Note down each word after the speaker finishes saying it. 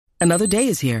Another day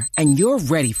is here, and you're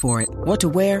ready for it. What to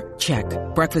wear? Check.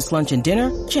 Breakfast, lunch, and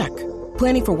dinner? Check.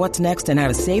 Planning for what's next and how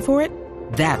to save for it?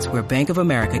 That's where Bank of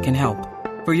America can help.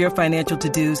 For your financial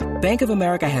to-dos, Bank of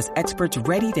America has experts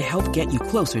ready to help get you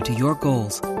closer to your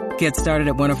goals. Get started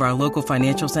at one of our local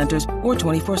financial centers or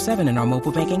 24/7 in our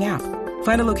mobile banking app.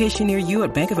 Find a location near you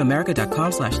at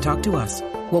bankofamerica.com/talktous.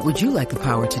 What would you like the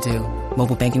power to do?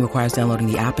 Mobile banking requires downloading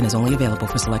the app and is only available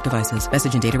for select devices.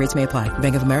 Message and data rates may apply.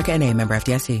 Bank of America N.A., member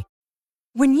FDIC.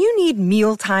 When you need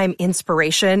mealtime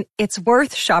inspiration, it's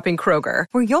worth shopping Kroger,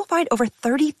 where you'll find over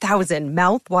 30,000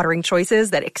 mouth-watering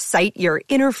choices that excite your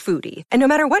inner foodie. And no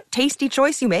matter what tasty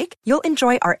choice you make, you'll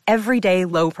enjoy our everyday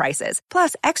low prices,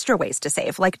 plus extra ways to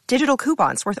save, like digital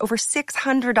coupons worth over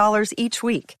 $600 each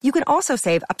week. You can also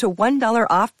save up to $1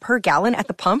 off per gallon at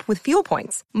the pump with fuel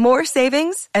points. More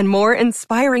savings and more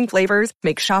inspiring flavors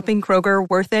make shopping Kroger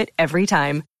worth it every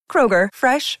time. Kroger,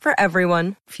 fresh for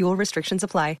everyone. Fuel restrictions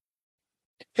apply.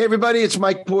 Hey, everybody, it's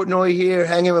Mike Portnoy here,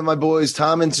 hanging with my boys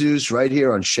Tom and Zeus right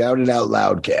here on Shout It Out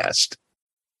Loudcast.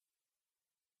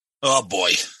 Oh,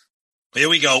 boy. Here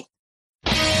we go.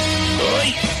 This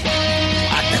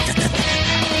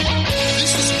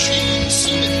is Gene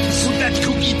Simmons. Put that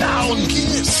cookie down.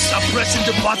 Kiss. Stop pressing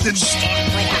the button.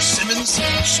 Stockbroker Simmons.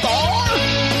 Star?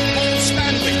 Paul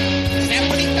Stanley. Is that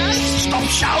what he does? Stop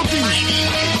shouting. My name is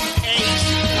Ace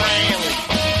Riley.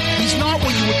 He's not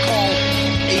what you would call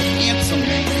a handsome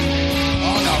man.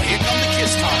 Oh, no, here come the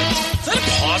kiss cards. Is that a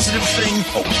positive thing?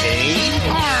 Okay.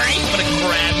 All right. But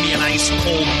grab me an ice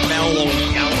cold mellow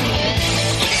yellow.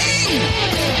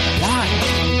 Why?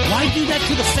 Why do that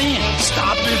to the fans?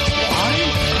 Stop it. Why?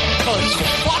 Because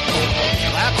fuck them.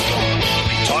 That's what I'm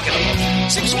talking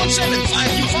about.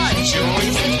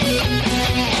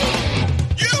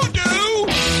 617-525-0850. You do?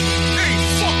 Hey,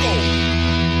 fucko.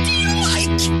 Do you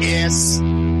like Kiss?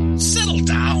 Settle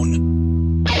down.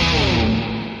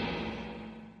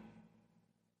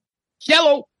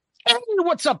 Hello. Hey,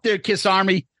 what's up there, Kiss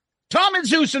Army? Tom and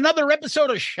Zeus, another episode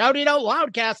of Shout It Out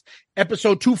Loudcast,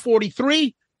 episode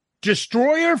 243,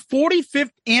 Destroyer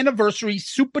 45th Anniversary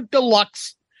Super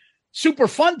Deluxe, Super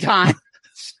Fun Time,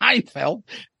 Seinfeld,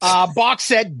 box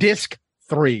set disc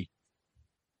 3.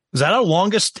 Is that our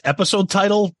longest episode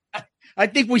title? I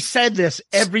think we said this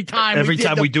every time. We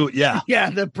do it, yeah. Yeah,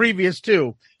 the previous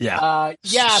two. Yeah.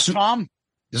 Tom.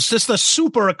 It's just a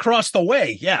super across the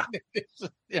way. Yeah.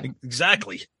 Yeah.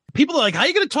 Exactly. People are like, how are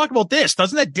you going to talk about this?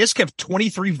 Doesn't that disc have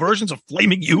 23 versions of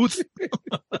Flaming Youth?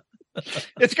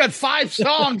 It's got 5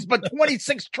 songs, but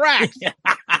 26 tracks.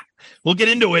 We'll get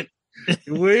into it.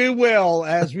 We will,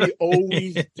 as we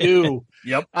always do.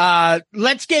 Yep.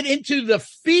 Let's get into the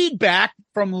feedback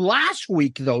from last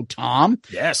week, though, Tom.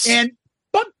 Yes.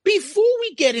 But before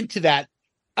we get into that,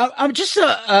 I'm just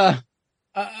a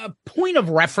point of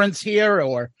reference here,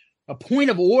 or a point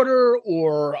of order,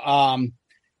 or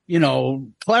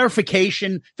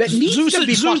clarification that needs to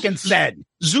be fucking said.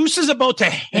 Zeus is about to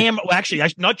hammer. Well, actually,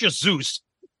 not just Zeus.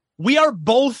 We are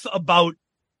both about.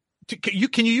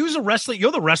 Can you use a wrestling?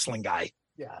 You're the wrestling guy.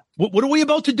 Yeah. What are we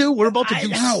about to do? We're about to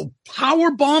do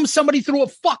power bomb somebody through a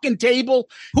fucking table.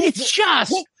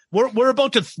 We're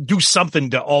about to do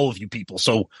something to all of you people.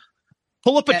 So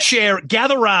pull up a chair,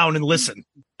 gather around, and listen.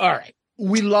 All right.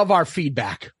 We love our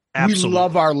feedback. Absolutely. We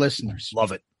love our listeners.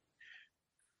 Love it.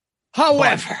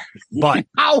 However,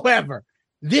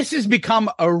 this has become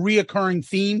a reoccurring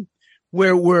theme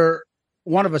where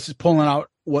one of us is pulling out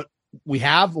what we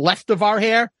have left of our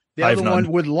hair. The other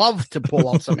one would love to pull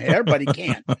out some hair, but he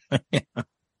can't. Yeah.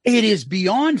 It is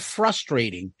beyond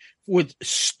frustrating with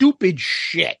stupid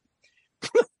shit.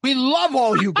 We love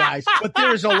all you guys, but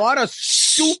there's a lot of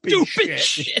stupid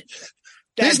shit.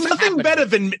 There's nothing better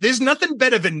than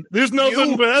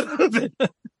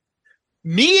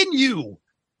me and you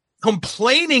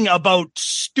complaining about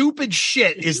stupid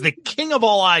shit is the king of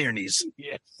all ironies.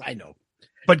 Yes, I know.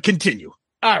 But continue.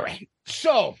 All right.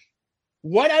 So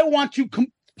what I want to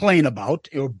complain about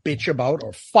or bitch about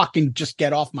or fucking just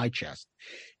get off my chest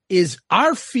is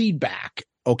our feedback.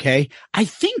 Okay. I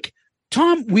think,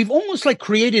 Tom, we've almost like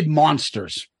created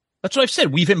monsters. That's what I've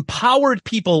said. We've empowered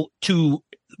people to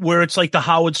where it's like the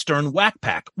Howard Stern whack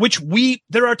pack, which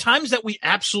there are times that we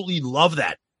absolutely love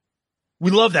that. We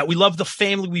love that. We love the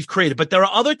family we've created. But there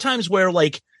are other times where,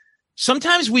 like,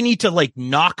 sometimes we need to, like,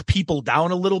 knock people down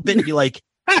a little bit and be like,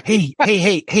 hey,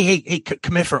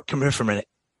 come here for a minute.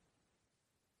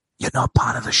 You're not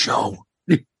part of the show.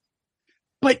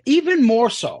 But even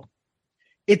more so,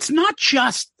 it's not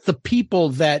just the people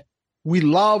that we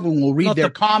love and we'll read their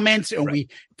comments and we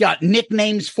got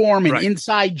nicknames for them and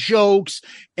inside jokes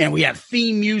and we have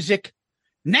theme music.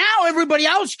 Now everybody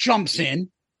else jumps in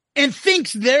and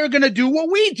thinks they're going to do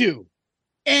what we do.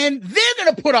 And they're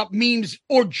going to put up memes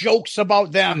or jokes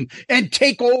about them and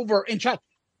take over and try.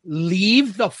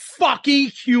 Leave the fucking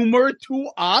humor to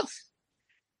us.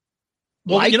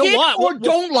 Well, like you know it what? or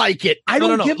don't like it. I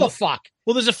don't give a fuck.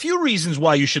 Well, there's a few reasons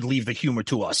why you should leave the humor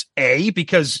to us. A,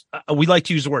 because we like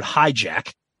to use the word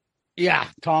hijack. Yeah,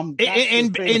 Tom.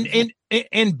 And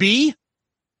B,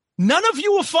 none of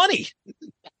you are funny.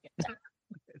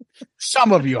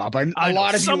 Some of you are, but a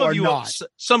lot of you are not.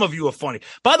 Some of you are funny.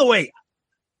 By the way,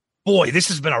 boy, this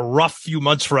has been a rough few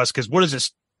months for us because what is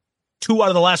this? 2 out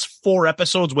of the last 4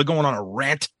 episodes, we're going on a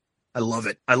rant. I love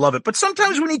it. But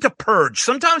sometimes we need to purge.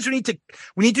 Sometimes we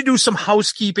need to do some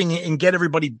housekeeping and get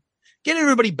everybody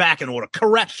back in order.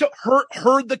 Correct. So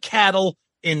herd the cattle.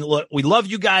 And look, we love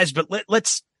you guys, but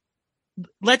let's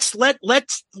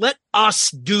let us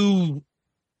do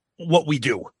what we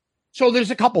do. So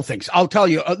there's a couple things I'll tell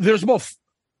you. There's about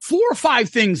 4 or 5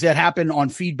 things that happened on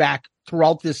feedback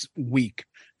throughout this week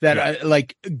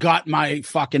that got my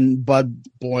fucking blood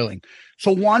boiling.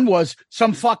 So one was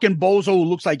some fucking bozo who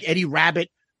looks like Eddie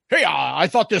Rabbit. Hey, I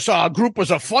thought this group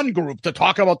was a fun group to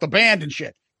talk about the band and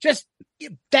shit. Just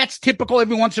that's typical.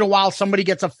 Every once in a while, somebody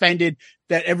gets offended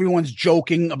that everyone's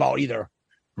joking about either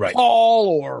Paul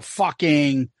or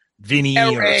fucking Vinny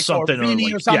Eric or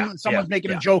something. Someone's making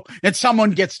a joke and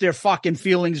someone gets their fucking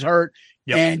feelings hurt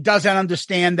and doesn't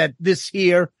understand that this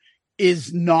here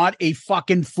is not a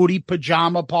fucking footy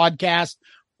pajama podcast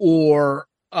or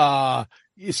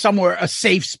somewhere a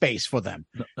safe space for them.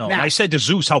 No, now, I said to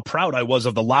Zeus how proud I was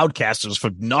of the Loudcasters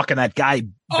for knocking that guy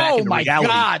back into reality.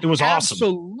 God, it was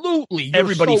absolutely. Awesome.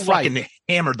 Everybody fucking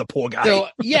hammered the poor guy. So,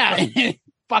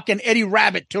 fucking Eddie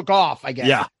Rabbit took off, I guess.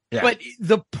 Yeah. But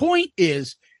the point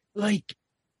is, like,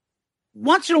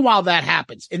 once in a while that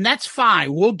happens, and that's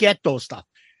fine. We'll get those stuff.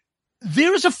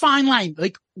 There's a fine line.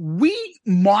 Like, we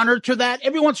monitor that.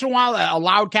 Every once in a while, a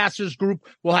Loudcasters group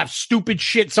will have stupid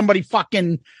shit. Somebody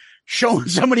fucking showing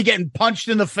somebody getting punched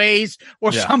in the face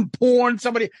or some porn.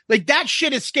 Somebody like that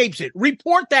shit escapes it.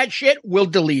 Report that shit. We'll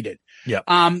delete it.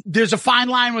 Yeah. There's a fine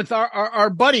line with our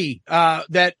buddy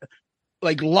that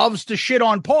like loves to shit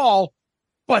on Paul,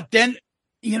 but then,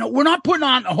 we're not putting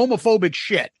on homophobic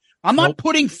shit. I'm not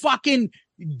putting fucking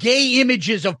gay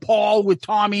images of Paul with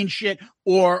Tommy and shit,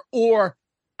 or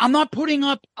I'm not putting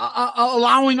up,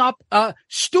 allowing up,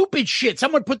 stupid shit.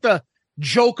 Someone put the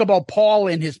joke about Paul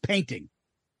in his painting.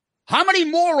 How many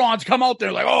morons come out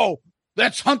there like, oh,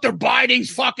 that's Hunter Biden's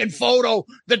fucking photo.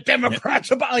 The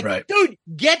Democrats about dude,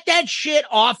 get that shit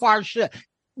off our shit.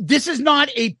 This is not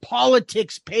a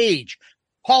politics page.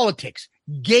 Politics.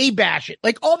 Gay bash it.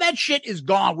 Like all that shit is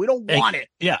gone. We don't want it.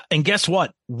 Yeah. And guess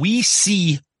what? We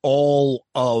see all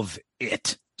of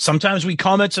it. Sometimes we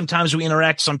comment, sometimes we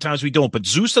interact, sometimes we don't. But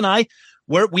Zeus and I,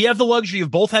 we have the luxury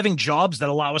of both having jobs that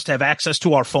allow us to have access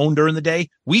to our phone during the day.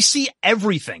 We see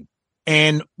everything.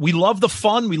 And we love the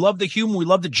fun. We love the humor. We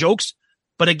love the jokes.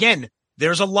 But again,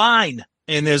 there's a line.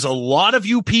 And there's a lot of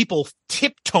you people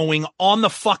tiptoeing on the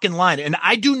fucking line. And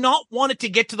I do not want it to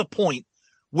get to the point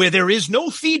where there is no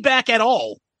feedback at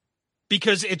all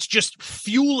because it's just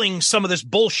fueling some of this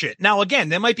bullshit. Now, again,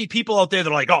 there might be people out there that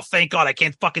are like, oh, thank God, I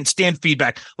can't fucking stand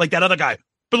feedback. Like that other guy.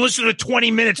 Been listening to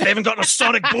 20 minutes. They haven't gotten a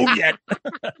sonic boom yet.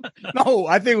 No,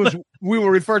 I think it was we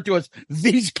were referred to as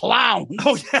these clowns.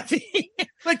 Oh, yeah.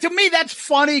 Like to me, that's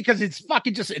funny because it's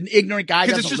fucking just an ignorant guy.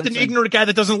 Because it's just an ignorant guy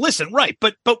that doesn't listen. Right.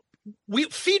 But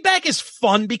feedback is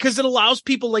fun because it allows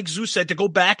people, like Zeus said, to go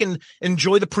back and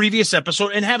enjoy the previous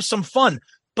episode and have some fun.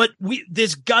 But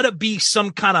there's got to be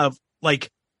some kind of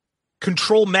like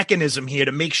control mechanism here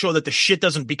to make sure that the shit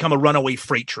doesn't become a runaway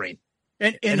freight train.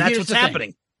 And that's what's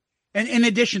happening. And in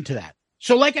addition to that,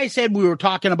 so like I said, we were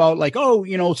talking about like,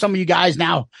 oh, some of you guys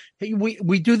now, hey,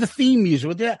 we do the theme music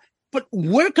with that, but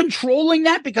we're controlling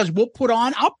that because we'll put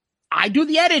on I do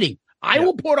the editing. I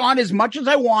will put on as much as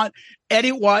I want,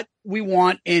 edit what we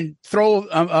want, and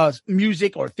throw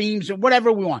music or themes or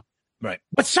whatever we want. Right.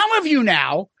 But some of you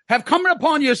now have come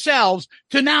upon yourselves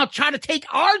to now try to take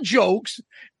our jokes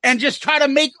and just try to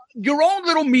make your own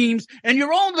little memes and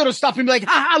your own little stuff and be like,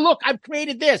 look, I've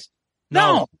created this.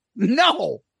 No.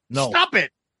 Stop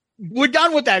it. We're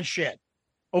done with that shit.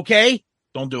 Okay?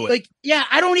 Don't do it. Like,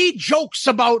 I don't need jokes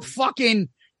about fucking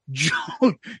Joe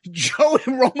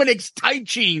and Romanek's tight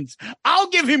jeans. I'll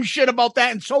give him shit about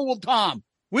that, and so will Tom.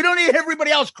 We don't need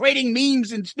everybody else creating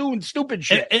memes and doing stupid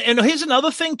shit. And here's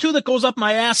another thing, too, that goes up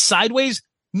my ass sideways.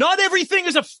 Not everything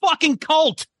is a fucking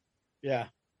cult. Yeah.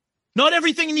 Not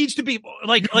everything needs to be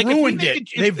like ruined it.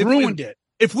 They've ruined it.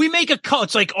 If we make a cult,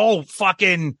 it's like, oh,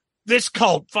 fucking this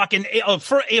cult, fucking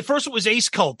first it was Ace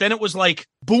Cult, then it was like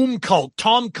Boom Cult,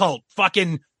 Tom Cult,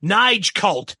 fucking Nige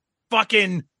cult,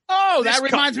 fucking. Oh, that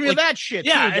reminds me of that shit.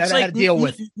 Yeah, too, it's that I had to deal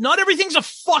with. Not everything's a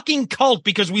fucking cult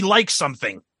because we like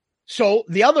something. So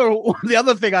the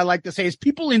other thing I like to say is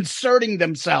people inserting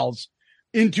themselves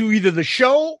into either the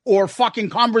show or fucking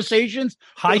conversations,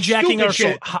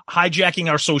 hijacking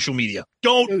our social media.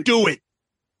 Don't do it.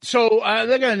 So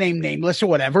they're gonna name nameless or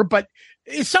whatever, but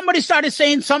somebody started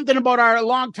saying something about our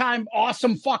longtime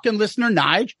awesome fucking listener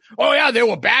Nige. Oh yeah, they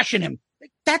were bashing him.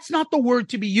 That's not the word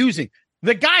to be using.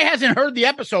 The guy hasn't heard the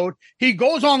episode. He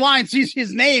goes online, sees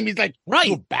his name. He's like, right,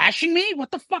 you're bashing me?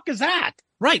 What the fuck is that?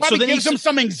 Right. Probably so then gives him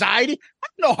some anxiety. I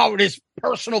don't know how his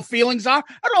personal feelings are.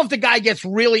 I don't know if the guy gets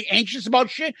really anxious about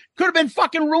shit. Could have been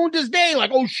fucking ruined his day.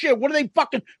 Like, oh shit, what are they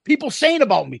fucking people saying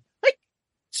about me? Like,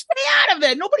 stay out of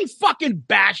that. Nobody fucking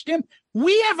bashed him.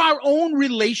 We have our own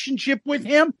relationship with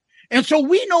him. And so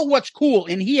we know what's cool.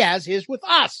 And he has his with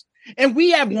us. And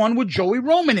we have one with Joey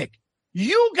Romanek.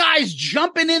 You guys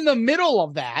jumping in the middle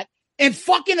of that and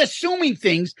fucking assuming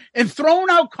things and throwing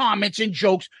out comments and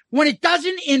jokes when it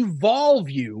doesn't involve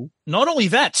you. Not only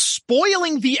that,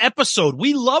 spoiling the episode.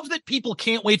 We love that people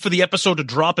can't wait for the episode to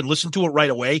drop and listen to it right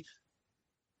away.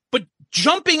 But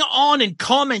jumping on and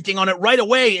commenting on it right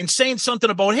away and saying something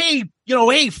about, hey,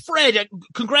 Fred,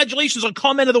 congratulations on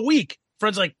comment of the week.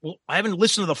 Fred's like, well, I haven't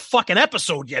listened to the fucking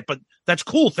episode yet, but that's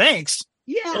cool. Thanks.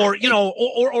 Yeah. Or,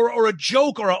 or a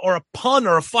joke or a pun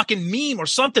or a fucking meme or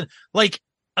something. Like,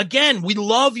 again, we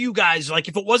love you guys. Like,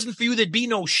 if it wasn't for you, there'd be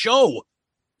no show.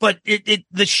 But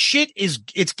the shit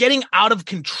it's getting out of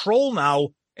control now.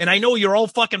 And I know you're all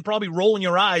fucking probably rolling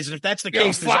your eyes. And if that's the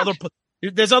case,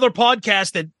 there's other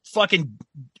podcasts that fucking,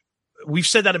 we've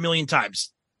said that a million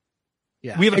times.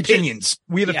 Yeah. We have opinions.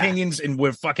 We have opinions and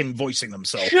we're fucking voicing them.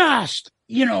 So just,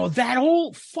 that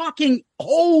whole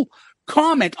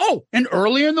comment. Oh, and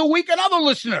earlier in the week, another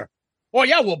listener. Oh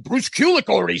yeah. Well, Bruce Kulick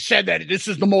already said that this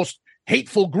is the most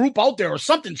hateful group out there or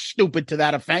something stupid to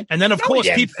that effect. And then, of course,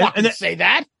 people say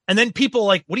that. And then people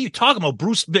like, what are you talking about?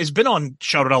 Bruce has been on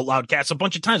Shout It Out Loudcast a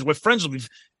bunch of times. We're friends. We've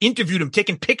interviewed him,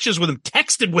 taken pictures with him,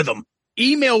 texted with him,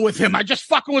 email with him. I just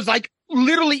fucking was like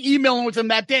literally emailing with him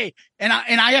that day. And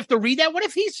I have to read that. What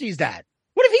if he sees that?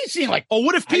 What if he's seeing like,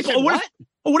 what if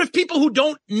people who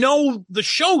don't know the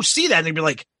show see that and they'd be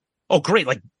like, oh, great.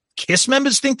 Like KISS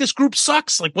members think this group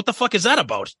sucks. Like, what the fuck is that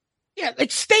about? Yeah,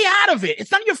 like stay out of it. It's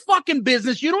none of your fucking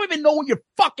business. You don't even know what you're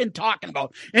fucking talking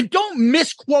about. And don't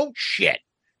misquote shit.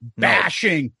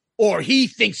 Bashing or he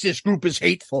thinks this group is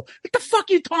hateful. What the fuck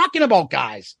are you talking about,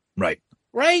 guys? Right.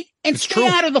 And it's stay true.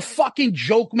 out of the fucking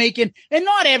joke making. And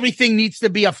not everything needs to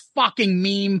be a fucking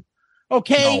meme.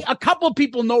 Okay. No. A couple of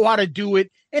people know how to do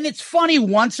it. And it's funny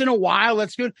once in a while.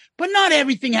 That's good. But not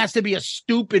everything has to be a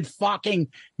stupid fucking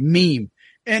meme.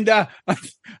 And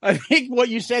I think what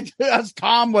you said to us,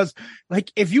 Tom, was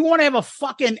like, if you want to have a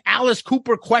fucking Alice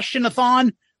Cooper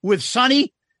question-a-thon with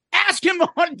Sonny, ask him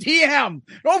on DM.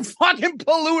 Don't fucking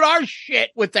pollute our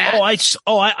shit with that.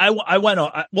 I went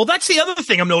on. Well, that's the other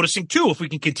thing I'm noticing too. If we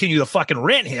can continue the fucking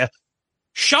rant here,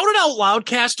 Shout It Out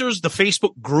Loudcasters, the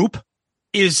Facebook group,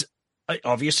 is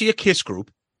obviously a KISS group.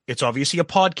 It's obviously a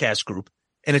podcast group,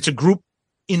 and it's a group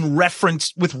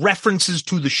with references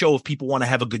to the show if people want to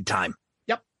have a good time.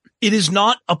 Yep. It is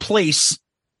not a place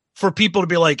for people to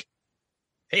be like,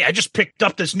 hey, I just picked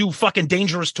up this new fucking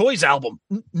Dangerous Toys album.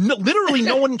 Literally,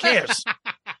 no one cares.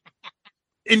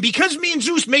 And because me and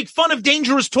Zeus make fun of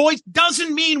Dangerous Toys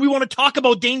doesn't mean we want to talk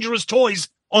about Dangerous Toys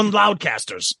on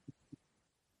Loudcasters.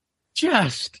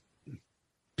 Just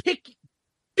be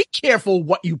careful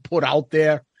what you put out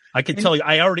there. I can tell you,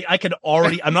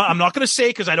 I'm not going to say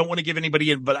because I don't want to give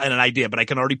anybody an idea, but I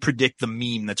can already predict the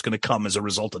meme that's going to come as a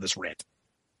result of this rant.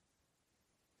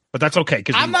 But that's okay.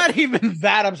 Because I'm not even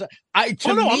that upset. I'm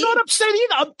not upset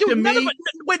either.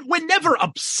 We're never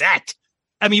upset.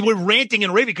 I mean, we're ranting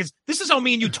and raving because this is how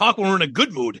me and you talk when we're in a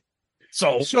good mood.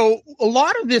 So a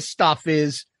lot of this stuff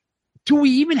is, do we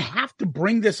even have to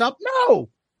bring this up? No,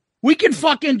 we can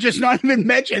fucking just not even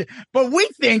mention it. But we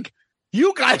think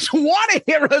you guys want to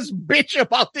hear us bitch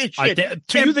about this shit.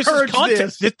 To you, this is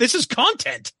content. This is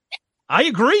content. I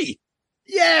agree.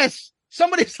 Yes.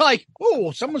 Somebody's like,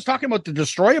 oh, someone's talking about the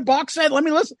Destroyer box set. Let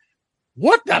me listen.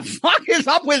 What the fuck is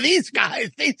up with these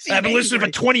guys? I've been listening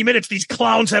for 20 minutes. These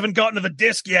clowns haven't gotten to the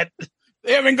disc yet.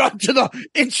 They haven't gotten to the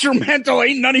instrumental.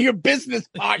 Ain't none of your business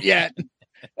part yet.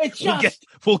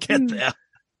 We'll get there.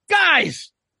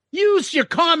 Guys, use your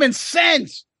common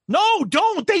sense. No,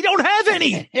 don't. They don't have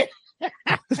any. They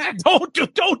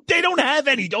don't have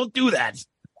any. Don't do that.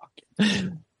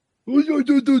 I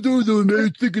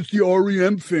think it's the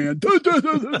REM fan.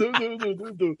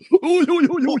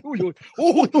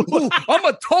 I'm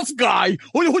a tough guy.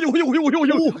 Everything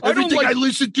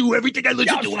I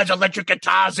listen to has electric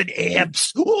guitars and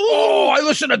amps. Oh, I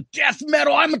listen to death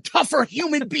metal. I'm a tougher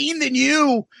human being than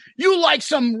you. You like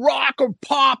some rock or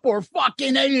pop or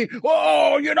fucking.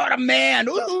 Oh, you're not a man.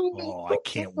 Oh, I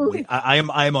can't wait. I am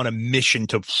on a mission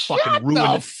to fucking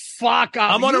ruin it. Fuck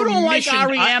up. I'm on you a don't mission. Like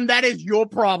REM. That is your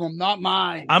problem, not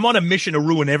mine. I'm on a mission to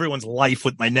ruin everyone's life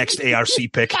with my next ARC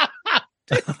pick.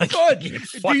 Good.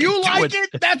 Do you like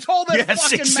it? That's all that yes,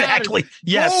 fucking exactly. matters.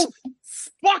 Yes. Go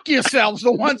fuck yourselves,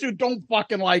 the ones who don't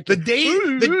fucking like the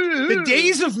it. the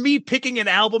days of me picking an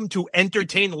album to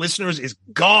entertain listeners is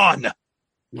gone.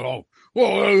 Oh.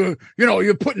 Well,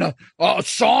 you're putting a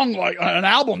song like an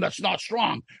album that's not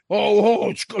strong.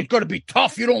 It's going to be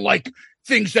tough. You don't like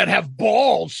things that have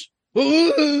balls.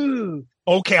 Ooh.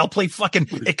 Okay, I'll play fucking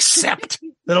Accept.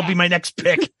 That'll be my next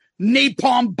pick.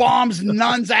 Napalm bombs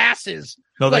nuns' asses.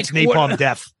 No, that's like, Napalm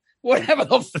Death. Whatever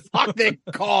the fuck they're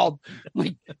called.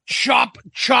 Like chop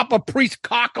a priest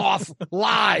cock off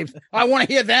live. I want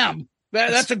to hear them.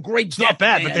 That's a great. It's not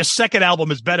bad, but their second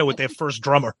album is better with their first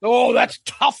drummer. Oh, that's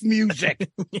tough music.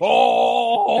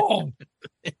 Oh,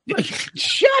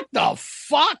 shut the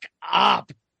fuck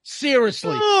up.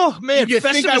 Seriously. Oh, man. Did you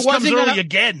think I wasn't early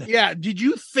again. Yeah. Did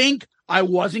you think I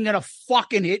wasn't going to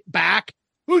fucking hit back?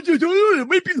 Maybe the REM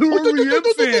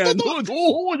fan.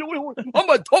 I'm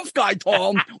a tough guy,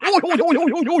 Tom. Shut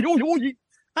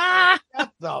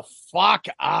the fuck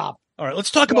up. All right,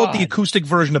 let's talk about the acoustic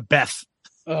version of Beth.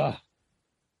 Fucking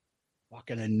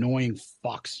annoying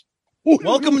fucks.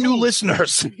 Welcome, new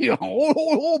listeners.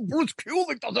 Bruce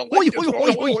Kulick doesn't like this.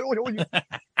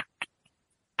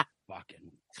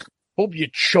 Fucking hope you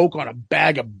choke on a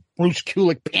bag of Bruce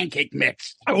Kulick pancake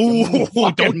mix.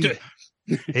 Oh, don't do it.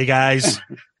 Hey, guys.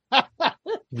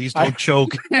 Please don't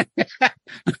choke.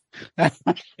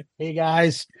 Hey,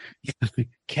 guys.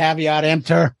 Caveat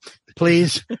emptor.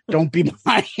 Please don't be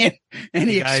buying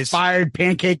any expired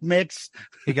pancake mix.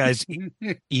 Hey, guys.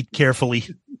 Eat carefully.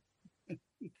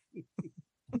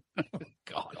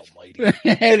 God almighty.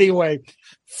 Anyway,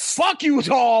 fuck you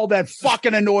all that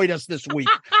fucking annoyed us this week.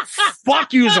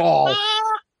 Fuck you all.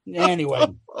 Anyway,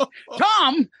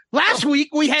 Tom, last week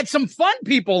we had some fun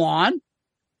people on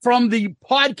from the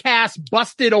podcast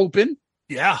Busted Open.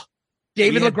 Yeah.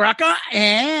 David LaGreca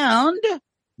and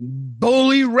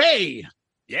Bully Ray.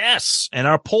 Yes. And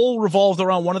our poll revolved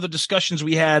around one of the discussions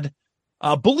we had.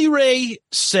 Bully Ray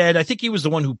said, I think he was the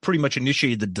one who pretty much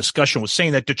initiated the discussion, was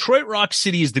saying that Detroit Rock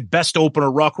City is the best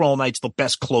opener, Rock and Roll Night's the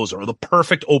best closer, or the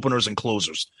perfect openers and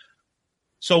closers.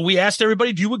 So we asked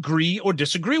everybody, do you agree or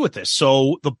disagree with this?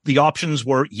 So the options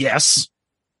were yes,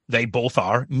 they both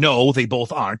are. No, they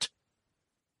both aren't.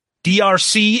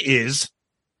 DRC is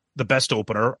the best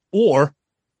opener, or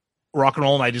Rock and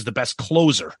Roll Night is the best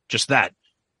closer. Just that.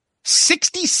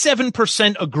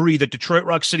 67% agree that Detroit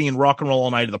Rock City and Rock and Roll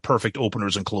All Night are the perfect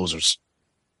openers and closers.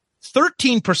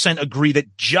 13% agree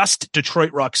that just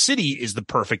Detroit Rock City is the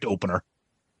perfect opener.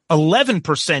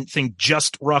 11% think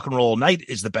just Rock and Roll All Night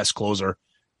is the best closer.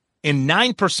 And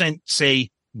 9% say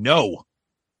no.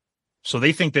 So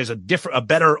they think there's a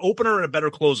better opener and a better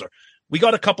closer. We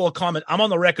got a couple of comments. I'm on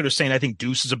the record of saying I think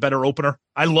Deuce is a better opener.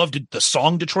 I loved the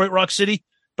song Detroit Rock City,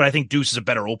 but I think Deuce is a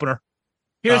better opener.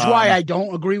 Here's why I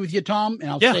don't agree with you, Tom,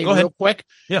 and I'll say real quick.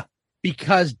 Yeah.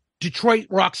 Because Detroit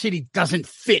Rock City doesn't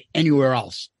fit anywhere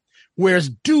else, whereas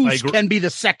Deuce can be the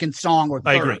second song or third.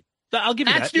 I agree. I'll give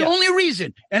you that. That's the only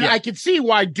reason. And I can see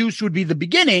why Deuce would be the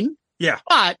beginning. Yeah.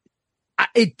 But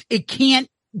it can't.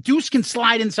 Deuce can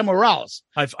slide in somewhere else.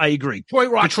 I agree.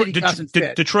 Detroit Rock City doesn't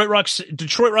fit. Detroit Rock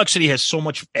City has so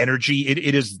much energy.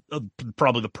 It is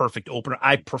probably the perfect opener.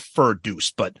 I prefer Deuce,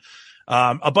 but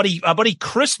a buddy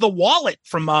Chris the Wallet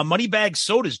from Moneybag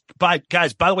Sodas.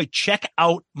 Guys, by the way, check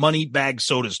out Moneybag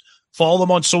Sodas. Follow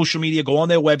them on social media. Go on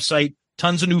their website.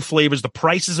 Tons of new flavors. The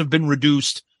prices have been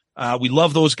reduced. We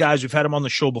love those guys. We've had them on the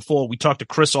show before. We talk to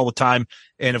Chris all the time.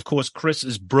 And of course, Chris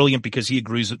is brilliant because he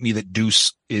agrees with me that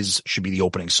Deuce should be the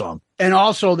opening song. And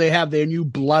also they have their new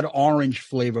blood orange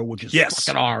flavor, which is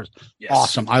fucking ours. Yes.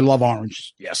 Awesome. I love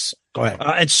orange. Yes. Go ahead.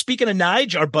 And speaking of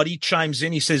Nige, our buddy chimes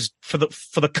in. He says, for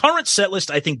the current set list,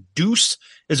 I think Deuce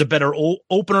is a better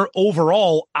opener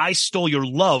overall. I Stole Your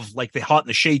Love, like the Hot in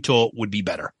the Shade tour, would be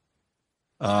better.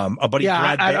 Our buddy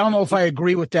Brad I don't know if I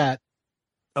agree with that.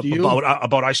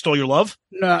 About I Stole Your Love?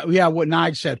 No, yeah, what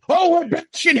Nige said. Oh, we're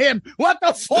benching him. What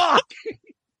the fuck?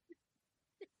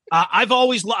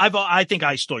 I think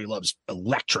I Stole Your Love's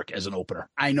electric as an opener.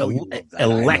 I know you love that.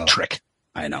 Electric.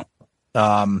 I know.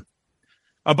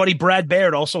 Our buddy Brad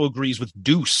Baird also agrees with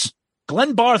Deuce.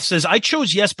 Glenn Barth says, I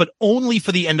chose Yes, but only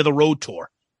for the end of the road tour.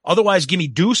 Otherwise, give me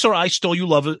Deuce or I Stole You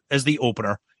Love as the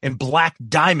opener and Black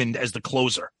Diamond as the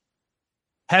closer.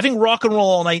 Having Rock and Roll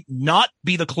All Night not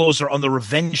be the closer on the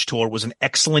Revenge tour was an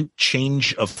excellent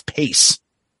change of pace.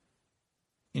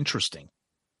 Interesting.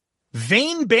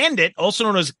 Vane Bandit, also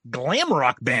known as Glam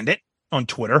Rock Bandit on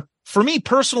Twitter. For me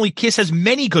personally, Kiss has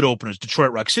many good openers.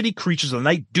 Detroit Rock City, Creatures of the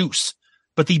Night, Deuce.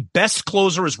 But the best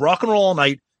closer is Rock and Roll All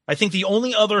Night. I think the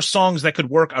only other songs that could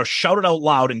work are Shout It Out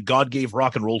Loud and God Gave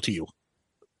Rock and Roll to You.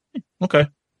 Okay,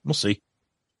 we'll see.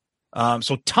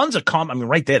 So tons of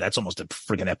right there, that's almost a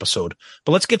friggin' episode.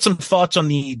 But let's get some thoughts on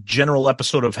the general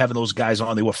episode of having those guys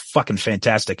on. They were fucking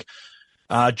fantastic.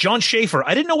 John Schaefer,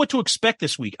 I didn't know what to expect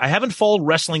this week. I haven't followed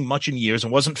wrestling much in years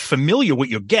and wasn't familiar with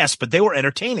your guests, but they were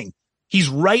entertaining. He's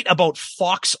right about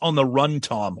Fox on the Run,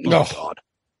 Tom. Oh, God.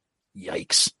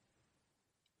 Yikes.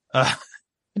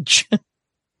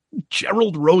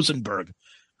 Gerald Rosenberg.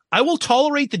 I will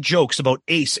tolerate the jokes about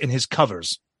Ace and his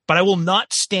covers, but I will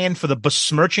not stand for the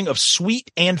besmirching of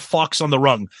Sweet and Fox on the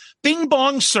Run. Bing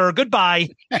bong, sir.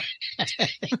 Goodbye.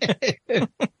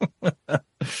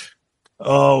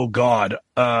 Oh, God.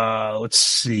 Let's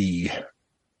see.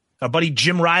 Our buddy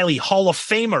Jim Riley, Hall of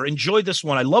Famer, enjoyed this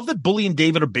one. I love that Bully and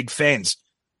David are big fans.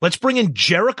 Let's bring in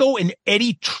Jericho and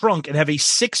Eddie Trunk and have a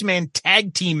 6-man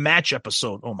tag team match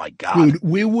episode. Oh, my God. Dude,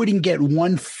 we wouldn't get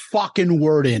one fucking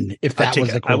word in if that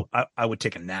was a quote. I would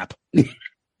take a nap.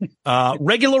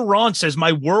 Regular Ron says,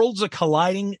 my worlds are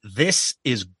colliding. This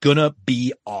is gonna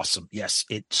be awesome. Yes,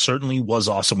 it certainly was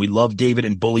awesome. We love David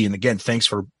and Bully. And again, thanks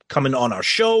for coming on our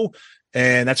show.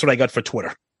 And that's what I got for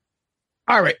Twitter.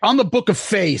 All right. On the Book of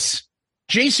Face,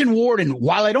 Jason Warden,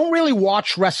 while I don't really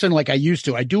watch wrestling like I used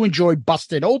to, I do enjoy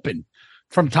Busted Open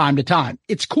from time to time.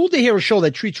 It's cool to hear a show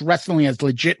that treats wrestling as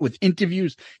legit with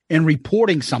interviews and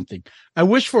reporting something. I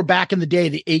wish for back in the day,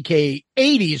 the AKA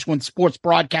 80s, when sports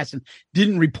broadcasting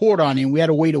didn't report on it and we had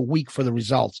to wait a week for the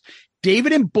results.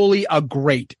 David and Bully are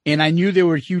great, and I knew they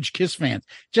were huge Kiss fans.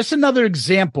 Just another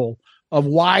example of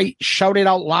why Shout It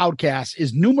Out Loudcast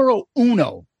is numero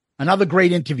uno. Another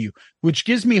great interview, which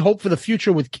gives me hope for the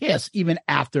future with Kiss, even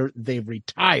after they've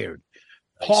retired.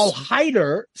 Nice. Paul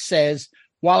Heider says,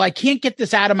 while I can't get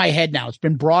this out of my head now, it's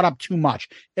been brought up too much.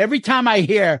 Every time I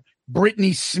hear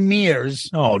Britney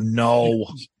Smears. Oh, no.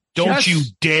 Don't you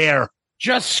dare.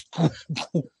 Just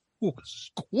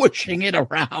squishing it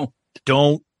around.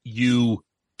 Don't you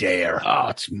dare. Oh,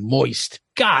 it's moist.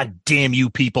 God damn you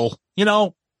people. You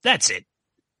know, that's it.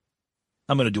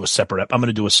 I'm going to do a separate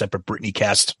Britney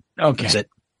cast. Okay.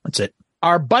 That's it.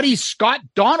 Our buddy Scott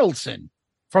Donaldson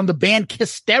from the band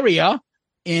Kissteria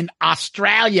in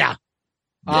Australia.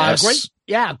 Yes.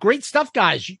 Great stuff,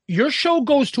 guys. Your show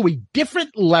goes to a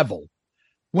different level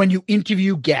when you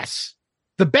interview guests.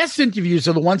 The best interviews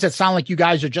are the ones that sound like you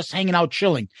guys are just hanging out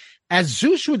chilling. As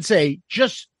Zeus would say,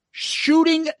 just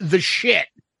shooting the shit.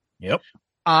 Yep.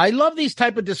 I love these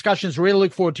type of discussions. Really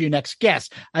look forward to your next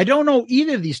guest. I don't know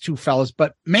either of these two fellas,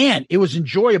 but man, it was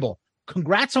enjoyable.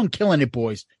 Congrats on killing it,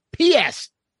 boys. P.S.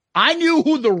 I knew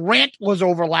who the rant was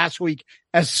over last week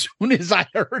as soon as I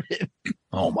heard it.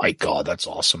 Oh my God, that's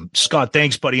awesome. Scott,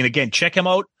 thanks, buddy. And again, check him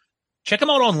out. Check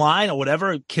him out online or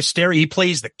whatever. Kissteria. He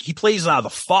plays the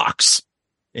Fox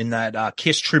in that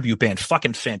Kiss tribute band.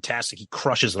 Fucking fantastic. He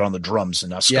crushes it on the drums.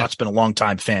 And Scott's been a long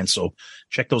time fan, so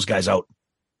check those guys out.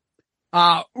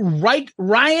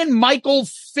 Ryan Michael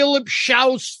Philip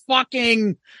Schaus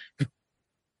fucking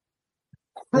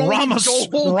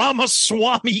Ramaswamy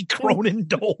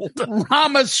Cronendold.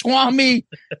 Ramaswamy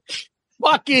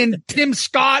fucking Tim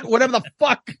Scott, whatever the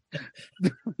fuck.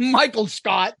 Michael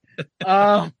Scott.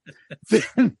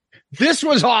 This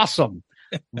was awesome.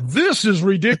 This is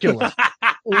ridiculous.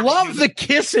 Love the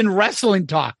Kiss and wrestling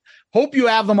talk. Hope you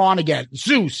have them on again.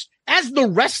 Zeus, as the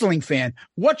wrestling fan,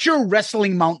 what's your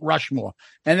wrestling Mount Rushmore?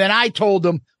 And then I told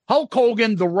him Hulk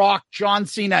Hogan, The Rock, John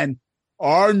Cena, and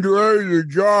Andre the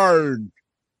Giant.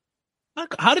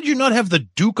 How did you not have the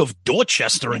Duke of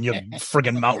Dorchester in your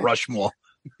friggin' Mount Rushmore?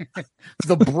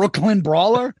 The Brooklyn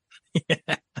Brawler?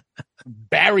 Yeah.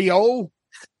 Barry O?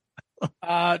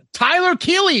 Tyler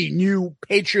Keeley, new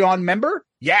Patreon member.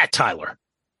 Yeah, Tyler.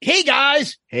 Hey,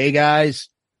 guys.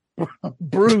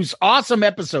 Bruce, awesome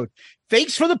episode.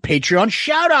 Thanks for the Patreon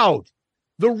shout out.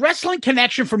 The wrestling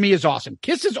connection for me is awesome.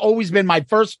 Kiss has always been my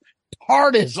first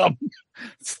partism,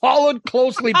 followed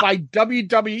closely by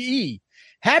WWE.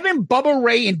 Having Bubba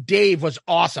Ray and Dave was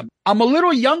awesome. I'm a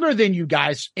little younger than you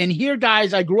guys, and here,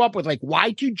 guys, I grew up with like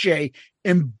Y2J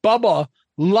and Bubba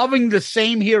loving the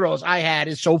same heroes I had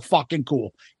is so fucking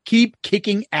cool. Keep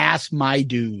kicking ass, my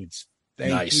dudes.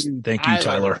 Thank you,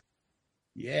 Tyler.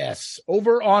 Yes.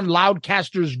 Over on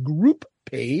Loudcaster's group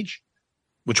page,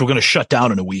 which we're going to shut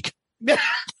down in a week.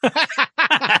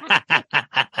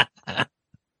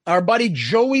 Our buddy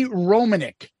Joey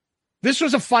Romanek. This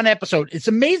was a fun episode. It's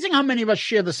amazing how many of us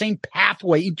share the same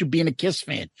pathway into being a Kiss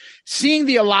fan. Seeing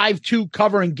the Alive 2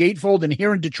 cover in Gatefold and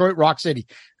here in Detroit Rock City.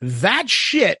 That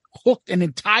shit hooked an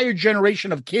entire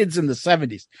generation of kids in the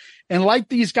 70s. And like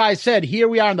these guys said, here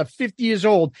we are in the 50 years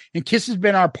old, and Kiss has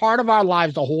been our part of our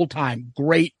lives the whole time.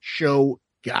 Great show,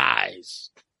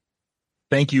 guys.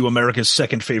 Thank you, America's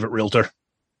second favorite realtor.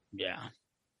 Yeah.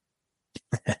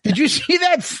 Did you see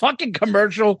that fucking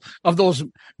commercial of those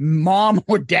mom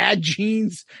or dad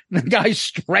jeans? The guy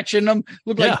stretching them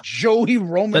look like Joey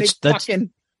Romanek. Fucking.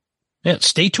 Yeah,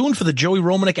 stay tuned for the Joey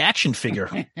Romanek action figure.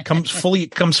 Comes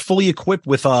fully equipped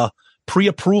with a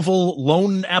pre-approval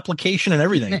loan application and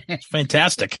everything. It's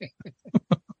fantastic.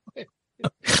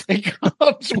 It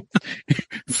comes with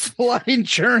flood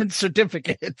insurance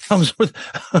certificates. Comes with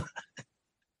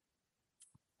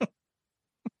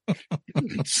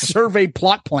survey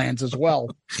plot plans as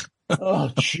well.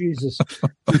 Oh, Jesus.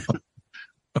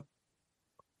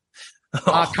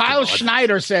 Kyle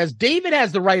Schneider says, David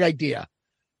has the right idea.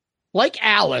 Like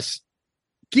Alice,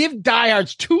 give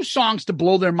diehards 2 songs to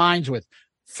blow their minds with.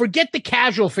 Forget the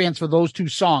casual fans for those 2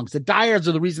 songs. The diehards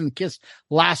are the reason the Kiss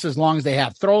lasts as long as they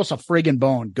have. Throw us a friggin'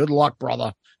 bone. Good luck,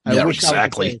 brother. I wish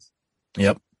exactly.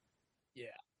 Yep.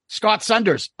 Scott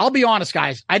Sunders. I'll be honest,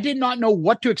 guys. I did not know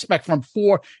what to expect from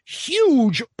 4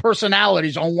 huge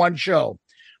personalities on one show.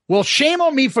 Well, shame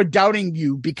on me for doubting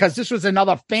you because this was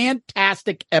another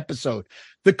fantastic episode.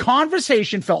 The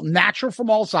conversation felt natural from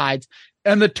all sides,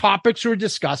 and the topics were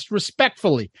discussed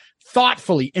respectfully,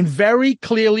 thoughtfully, and very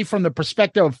clearly from the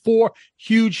perspective of 4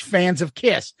 huge fans of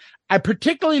Kiss. I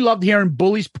particularly loved hearing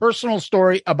Bully's personal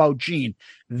story about Gene.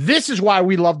 This is why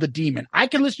we love the Demon. I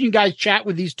can listen to you guys chat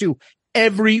with these 2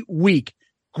 every week.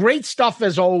 Great stuff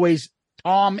as always,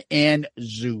 Tom and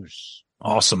Zeus.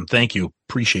 Awesome. Thank you.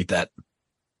 Appreciate that.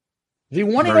 The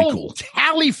one and old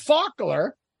Tally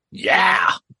Faulkner.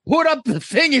 Yeah. Put up the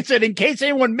thing and said, in case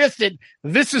anyone missed it,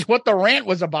 this is what the rant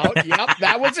was about. Yep,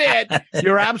 that was it.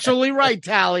 You're absolutely right,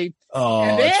 Tally. Oh,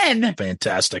 and then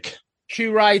fantastic. She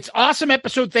writes, awesome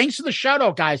episode. Thanks for the shout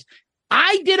out, guys.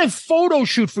 I did a photo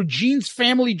shoot for Gene's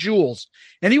family jewels,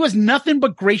 and he was nothing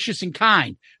but gracious and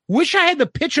kind. Wish I had the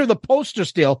picture of the poster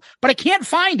still, but I can't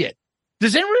find it.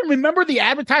 Does anyone remember the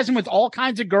advertising with all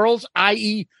kinds of girls,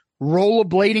 i.e.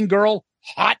 rollerblading girl,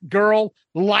 hot girl,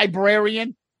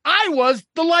 librarian? I was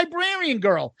the librarian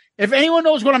girl. If anyone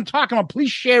knows what I'm talking about,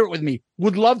 please share it with me.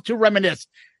 Would love to reminisce.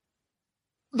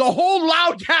 The whole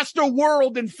Loudcaster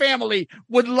world and family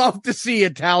would love to see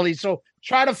it, Tally. So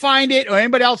try to find it, or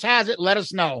anybody else has it, let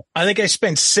us know. I think I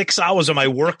spent 6 hours of my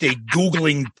workday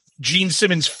Googling Gene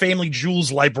Simmons family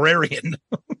jewels librarian.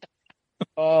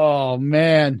 Oh,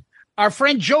 man. Our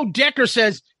friend Joe Decker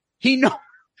says,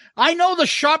 I know the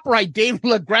ShopRite Dave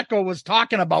LaGreco was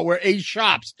talking about where Ace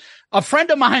shops. A friend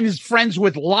of mine is friends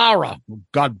with Lara.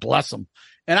 God bless him.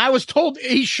 And I was told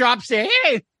Ace shops there,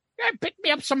 hey, pick me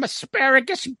up some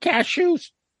asparagus and cashews.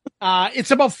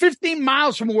 It's about 15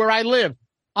 miles from where I live.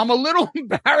 I'm a little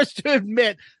embarrassed to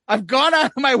admit I've gone out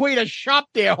of my way to shop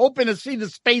there, hoping to see the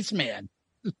spaceman.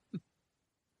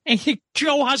 Hey,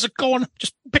 Joe, how's it going?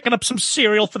 Just picking up some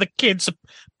cereal for the kids.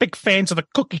 Big fans of the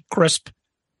Cookie Crisp.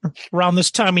 Around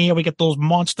this time of year, we get those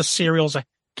monster cereals. I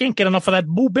can't get enough of that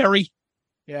blueberry.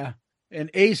 Yeah. And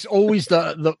Ace, always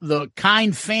the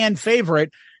kind fan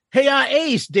favorite. Hey,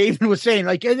 Ace, David was saying,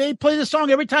 like, they play the song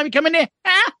every time you come in there.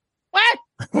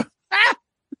 What?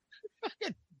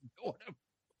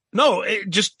 No,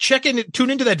 just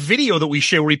tune into that video that we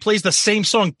share where he plays the same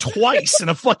song twice in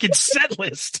a fucking set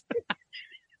list.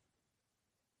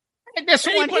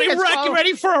 Anybody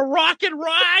ready for a rocket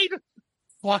ride?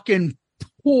 Fucking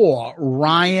poor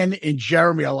Ryan and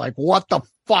Jeremy are like, what the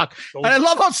fuck? And I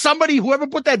love how whoever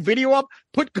put that video up,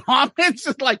 put comments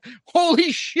is like,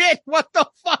 holy shit, what the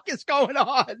fuck is going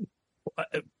on?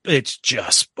 It's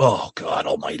just, oh God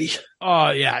almighty. Oh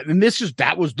yeah. And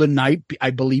that was the night, I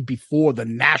believe, before the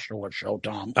national show,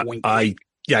 Tom. I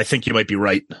think you might be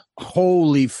right.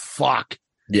 Holy fuck.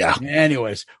 Yeah.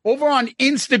 Anyways, over on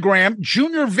Instagram,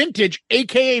 Junior Vintage,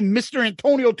 aka Mr.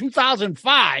 Antonio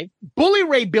 2005, Bully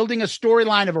Ray building a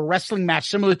storyline of a wrestling match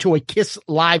similar to a Kiss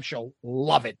live show.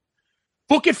 Love it.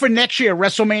 Book it for next year,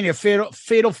 WrestleMania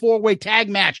fatal 4-way tag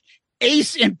match.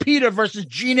 Ace and Peter versus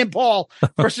Gene and Paul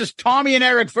versus Tommy and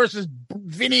Eric versus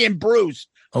Vinny and Bruce.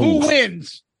 Who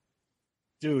wins?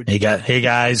 Dude. Hey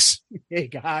guys. Hey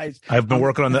guys. I've been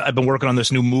working on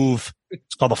this new move.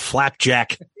 It's called a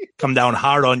flapjack. Come down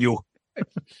hard on you.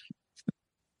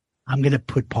 I'm going to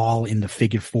put Paul in the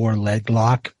figure 4 leg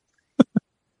lock.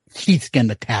 He's going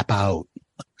to tap out.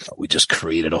 We just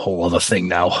created a whole other thing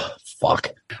now. Fuck.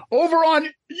 Over on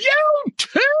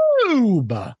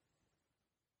YouTube.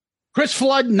 Chris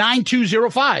Flood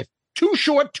 9205. Too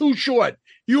short.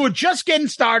 You were just getting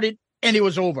started and it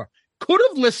was over. Could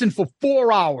have listened for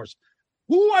 4 hours.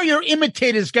 Who are your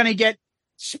imitators going to get?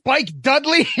 Spike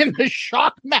Dudley and the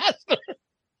Shockmaster?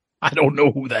 I don't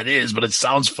know who that is, but it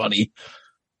sounds funny.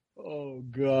 Oh,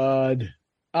 God.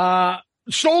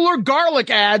 Solar garlic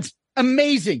ads.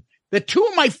 Amazing. The two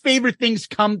of my favorite things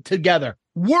come together.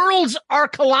 Worlds are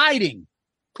colliding.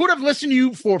 Could have listened to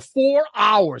you for 4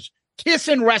 hours. Kiss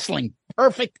and wrestling.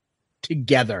 Perfect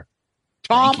together.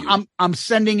 Tom, I'm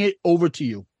sending it over to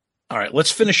you. All right,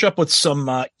 let's finish up with some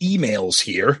emails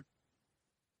here.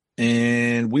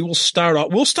 And we will start off.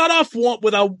 We'll start off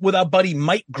with our buddy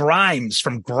Mike Grimes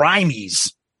from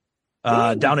Grimies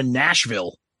down in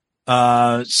Nashville,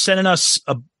 sending us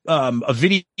a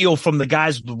video from the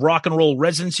guys with Rock and Roll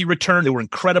Residency return. They were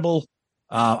incredible.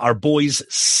 Our boys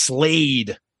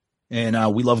slayed,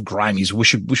 and we love Grimies.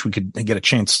 Wish we could get a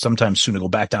chance sometime soon to go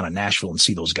back down to Nashville and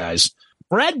see those guys.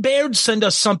 Brad Baird sent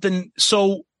us something.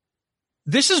 So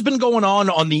this has been going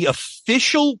on the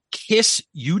official Kiss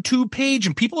YouTube page,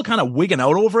 and people are kind of wigging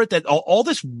out over it, that all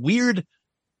this weird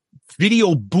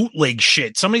video bootleg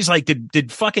shit. Somebody's like,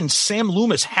 did fucking Sam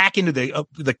Loomis hack into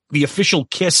the official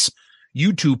Kiss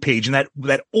YouTube page? And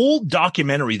that old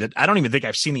documentary that I don't even think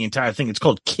I've seen the entire thing. It's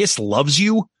called Kiss Loves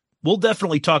You. We'll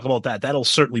definitely talk about that. That'll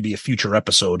certainly be a future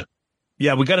episode.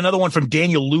 Yeah, we got another one from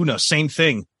Daniel Luna. Same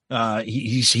thing.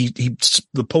 He sent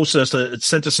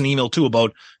us an email too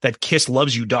about that Kiss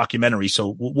Loves You documentary.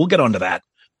 So we'll get onto that.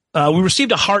 We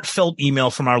received a heartfelt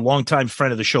email from our longtime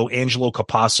friend of the show, Angelo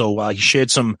Capasso. He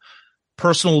shared some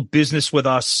personal business with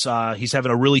us. He's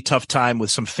having a really tough time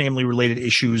with some family related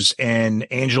issues. And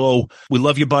Angelo, we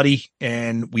love you, buddy.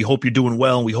 And we hope you're doing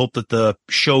well. And we hope that the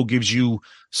show gives you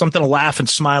something to laugh and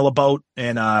smile about.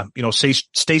 And,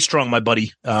 stay strong, my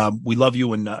buddy. We love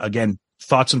you. And again,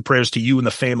 thoughts and prayers to you and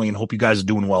the family, and hope you guys are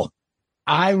doing well.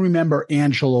 I remember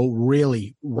Angelo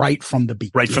really right from the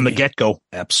beginning. Right from the get-go.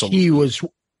 Absolutely. He was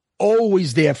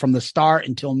always there from the start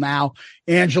until now.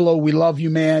 Angelo, we love you,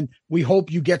 man. We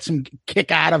hope you get some kick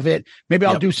out of it. Maybe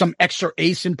I'll do some extra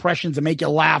Ace impressions and make you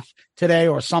laugh today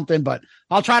or something, but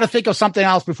I'll try to think of something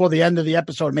else before the end of the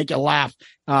episode to make you laugh.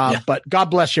 But God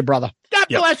bless you, brother. God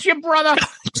bless you, brother.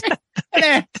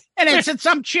 and then since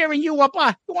I'm cheering you up,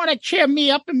 you want to cheer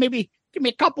me up and maybe give me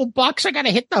a couple bucks? I gotta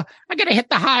hit the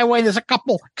highway. There's a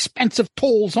couple expensive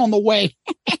tolls on the way.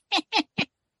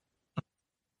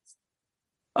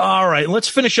 All right, let's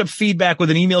finish up feedback with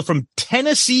an email from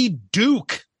Tennessee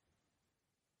Duke.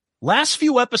 Last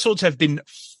few episodes have been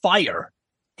fire.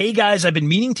 Hey guys, I've been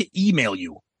meaning to email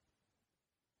you.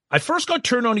 I first got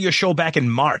turned on to your show back in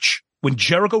March when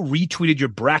Jericho retweeted your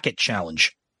bracket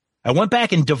challenge. I went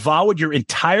back and devoured your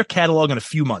entire catalog in a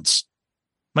few months.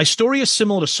 My story is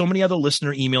similar to so many other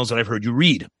listener emails that I've heard you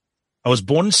read. I was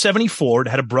born in 1974 and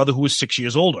had a brother who was 6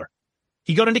 years older.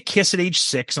 He got into Kiss at age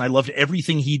 6, and I loved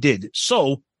everything he did.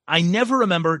 So I never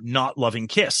remember not loving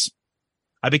Kiss.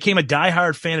 I became a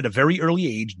diehard fan at a very early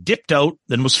age, dipped out,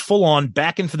 then was full on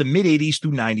back in for the mid 80s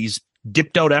through 90s,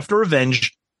 dipped out after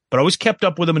Revenge, but always kept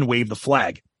up with them and waved the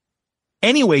flag.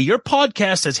 Anyway, your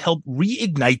podcast has helped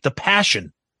reignite the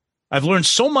passion. I've learned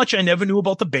so much I never knew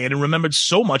about the band and remembered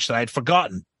so much that I had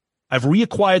forgotten. I've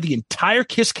reacquired the entire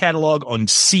Kiss catalog on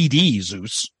CD,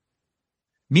 Zeus.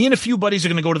 Me and a few buddies are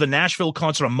going to go to the Nashville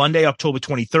concert on Monday, October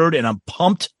 23rd, and I'm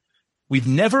pumped. We've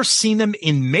never seen them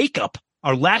in makeup.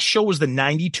 Our last show was the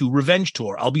 92 Revenge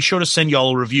Tour. I'll be sure to send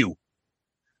y'all a review.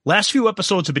 Last few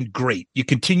episodes have been great. You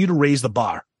continue to raise the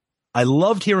bar. I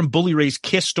loved hearing Bully Ray's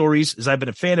Kiss stories, as I've been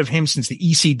a fan of him since the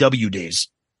ECW days.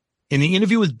 And the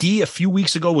interview with D a few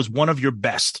weeks ago was one of your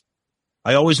best.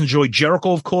 I always enjoy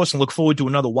Jericho, of course, and look forward to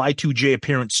another Y2J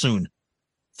appearance soon.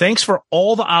 Thanks for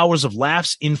all the hours of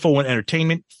laughs, info, and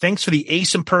entertainment. Thanks for the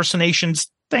Ace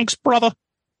impersonations. Thanks, brother.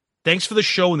 Thanks for the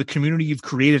show and the community you've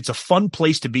created. It's a fun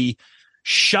place to be.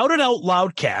 Shout It Out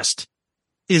Loudcast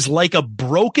is like a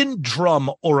broken drum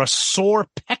or a sore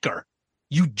pecker.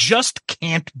 You just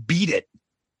can't beat it.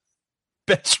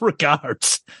 Best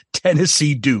regards,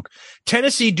 Tennessee Duke.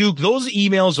 Tennessee Duke, those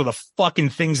emails are the fucking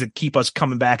things that keep us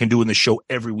coming back and doing the show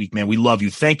every week, man. We love you.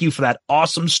 Thank you for that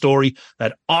awesome story,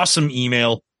 that awesome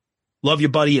email. Love you,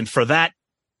 buddy. And for that,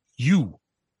 you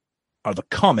are the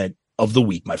comment of the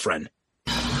week, my friend.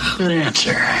 Good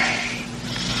answer.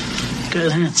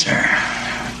 Good answer.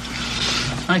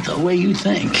 I like the way you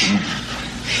think.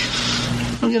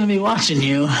 I'm going to be watching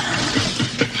you.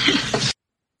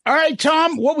 All right,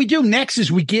 Tom, what we do next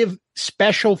is we give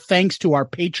special thanks to our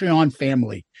Patreon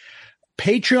family.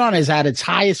 Patreon is at its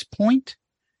highest point.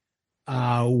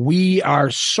 We are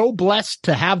so blessed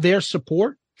to have their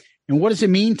support. And what does it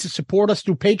mean to support us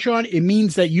through Patreon? It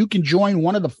means that you can join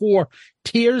one of the 4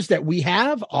 tiers that we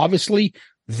have. Obviously,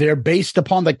 they're based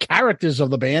upon the characters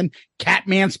of the band,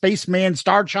 Catman, Spaceman,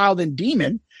 Starchild, and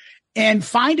Demon, and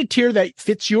find a tier that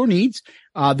fits your needs.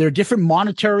 There are different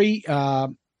monetary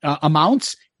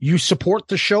amounts. You support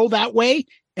the show that way,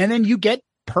 and then you get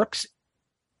perks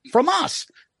from us.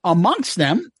 Amongst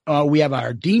them, we have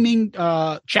our Demon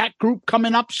chat group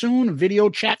coming up soon, a video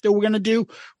chat that we're going to do.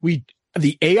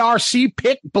 The ARC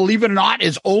pick, believe it or not,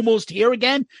 is almost here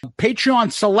again.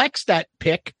 Patreon selects that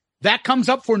pick. That comes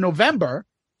up for November.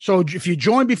 So if you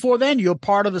join before then, you're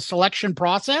part of the selection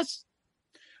process.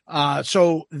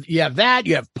 So you have that,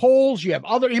 you have polls, you have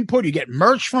other input, you get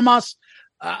merch from us,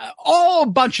 all a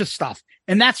bunch of stuff.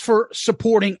 And that's for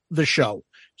supporting the show.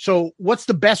 So what's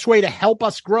the best way to help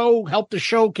us grow, help the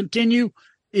show continue,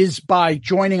 is by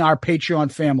joining our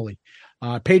Patreon family.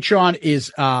 Patreon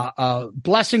is a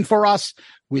blessing for us.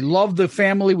 We love the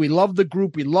family. We love the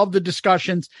group. We love the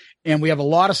discussions. And we have a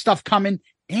lot of stuff coming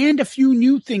and a few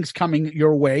new things coming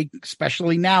your way,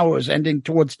 especially now as ending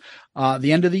towards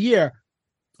the end of the year.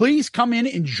 Please come in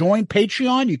and join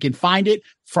Patreon. You can find it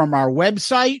from our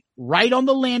website right on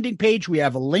the landing page. We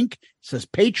have a link. It says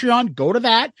Patreon. Go to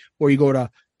that, or you go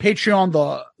to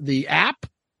Patreon, the app,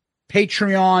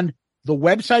 Patreon, the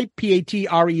website,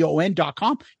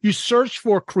 patreon.com. You search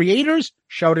for creators,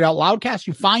 Shout It Out Loudcast.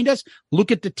 You find us,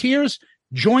 look at the tiers,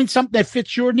 join something that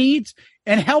fits your needs,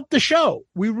 and help the show.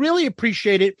 We really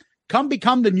appreciate it. Come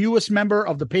become the newest member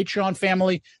of the Patreon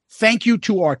family. Thank you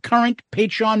to our current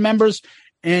Patreon members,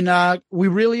 and we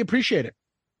really appreciate it.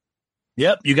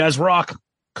 Yep, you guys rock.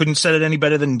 Couldn't said it any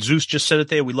better than Zeus just said it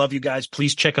there. We love you guys.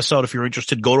 Please check us out if you're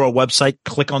interested. Go to our website,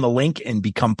 click on the link, and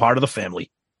become part of the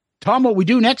family. Tom, what we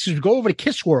do next is we go over to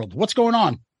Kiss World. What's going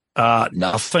on?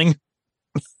 Nothing.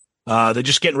 They're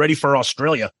just getting ready for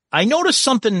Australia. I noticed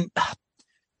something.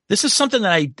 This is something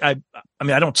that I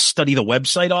mean, I don't study the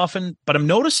website often, but I'm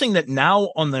noticing that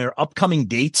now on their upcoming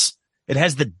dates, it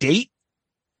has the date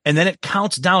and then it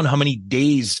counts down how many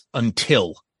days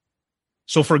until.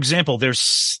 So for example, there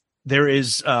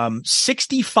is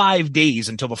 65 days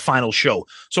until the final show.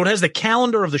 So it has the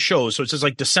calendar of the shows. So it says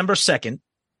like December 2nd,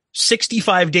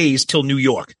 65 days till New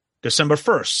York, December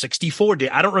 1st, 64 days.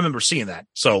 I don't remember seeing that.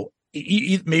 So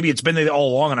maybe it's been there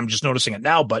all along and I'm just noticing it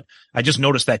now, but I just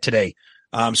noticed that today.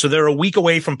 So they're a week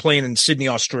away from playing in Sydney,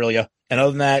 Australia. And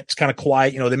other than that, it's kind of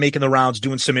quiet. You know, they're making the rounds,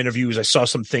 doing some interviews. I saw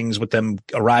some things with them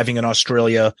arriving in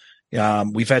Australia.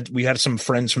 We had some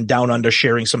friends from down under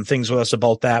sharing some things with us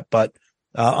about that. But,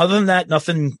 other than that,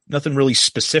 nothing really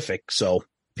specific. So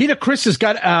Peter Criss has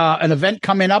got an event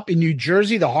coming up in New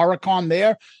Jersey, the HorrorCon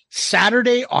there,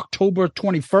 Saturday, October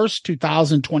 21st,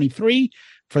 2023,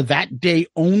 for that day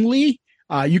only.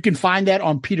 You can find that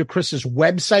on Peter Criss's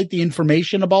website, the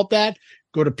information about that.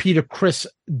 Go to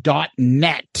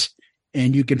petercriss.net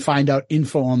and you can find out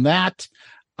info on that.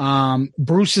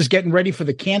 Bruce is getting ready for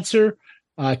the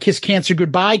Kiss Cancer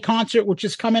Goodbye concert, which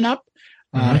is coming up.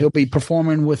 He'll be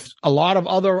performing with a lot of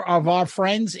other of our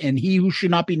friends, and He Who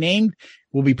Should Not Be Named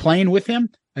will be playing with him.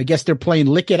 I guess they're playing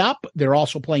Lick It Up. They're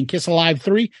also playing Kiss Alive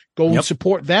 3. Go and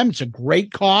support them. It's a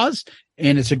great cause,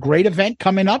 and it's a great event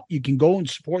coming up. You can go and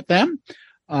support them.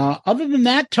 Other than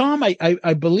that, Tom,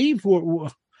 I believe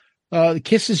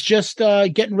Kiss is just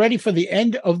getting ready for the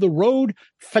end of the road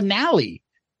finale.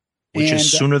 Which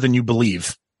is sooner than you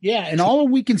believe. Yeah, and all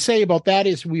we can say about that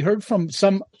is we heard from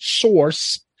some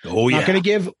source. Oh, yeah.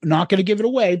 Not going to give it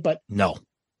away, but no,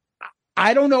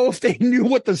 I don't know if they knew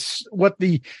what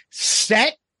the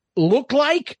set looked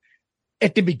like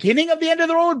at the beginning of the end of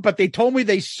the road, but they told me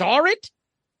they saw it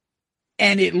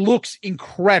and it looks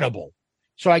incredible.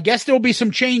 So I guess there'll be some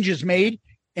changes made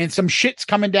and some shit's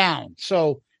coming down.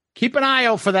 So keep an eye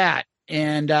out for that.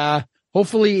 And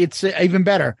hopefully it's even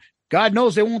better. God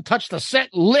knows they won't touch the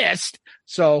set list.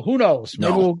 So who knows?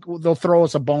 Maybe they'll throw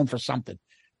us a bone for something.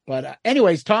 But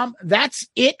anyways, Tom, that's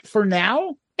it for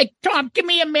now. Hey, Tom, give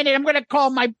me a minute. I'm going to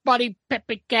call my buddy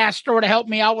Pepe Castro to help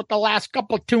me out with the last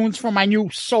couple of tunes for my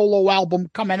new solo album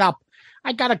coming up.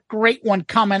 I got a great one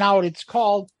coming out. It's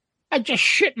called I Just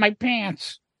Shit My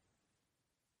Pants.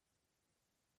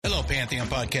 Hello, Pantheon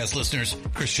podcast listeners.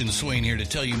 Christian Swain here to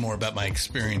tell you more about my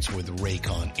experience with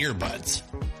Raycon earbuds.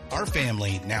 Our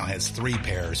family now has 3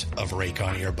 pairs of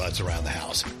Raycon earbuds around the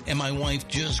house, and my wife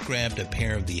just grabbed a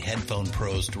pair of the Headphone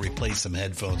Pros to replace some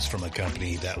headphones from a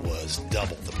company that was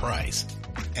double the price.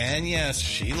 And yes,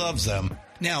 she loves them.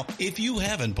 Now, if you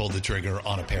haven't pulled the trigger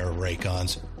on a pair of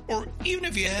Raycons, or even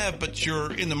if you have but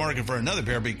you're in the market for another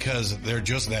pair because they're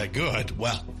just that good,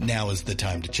 well, now is the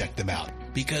time to check them out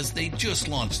because they just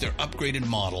launched their upgraded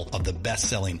model of the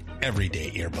best-selling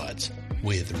everyday earbuds.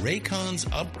 With Raycon's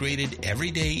upgraded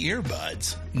everyday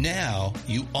earbuds, now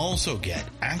you also get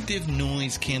active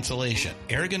noise cancellation,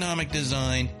 ergonomic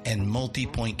design, and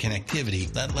multi-point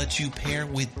connectivity that lets you pair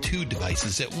with 2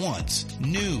 devices at once.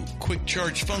 New quick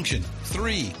charge function,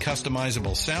 3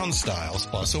 customizable sound styles,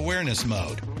 plus awareness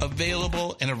mode.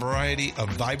 Available in a variety of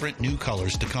vibrant new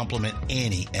colors to complement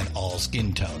any and all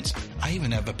skin tones. I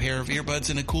even have a pair of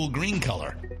earbuds in a cool green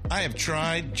color. I have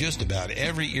tried just about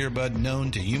every earbud known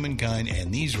to humankind,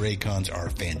 and these Raycons are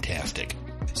fantastic.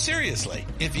 Seriously,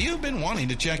 if you've been wanting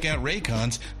to check out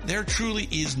Raycons, there truly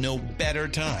is no better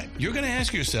time. You're going to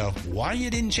ask yourself why you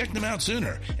didn't check them out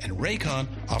sooner, and Raycon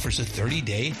offers a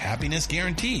 30-day happiness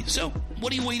guarantee. So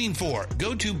what are you waiting for?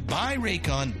 Go to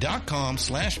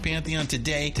buyraycon.com/Pantheon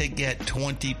today to get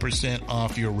 20%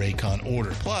 off your Raycon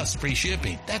order, plus free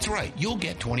shipping. That's right, you'll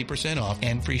get 20% off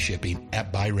and free shipping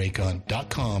at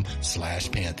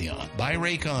buyraycon.com/Pantheon.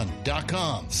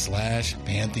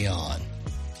 buyraycon.com/Pantheon.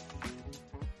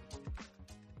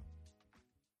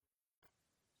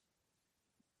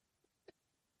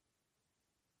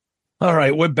 All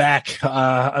right, we're back.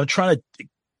 I'm trying to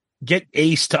get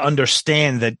Ace to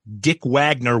understand that Dick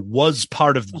Wagner was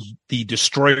part of the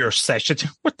Destroyer session.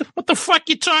 What the fuck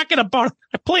you talking about?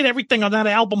 I played everything on that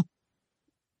album.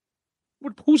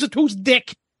 Who's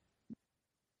Dick?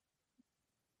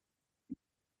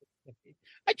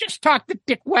 I just talked to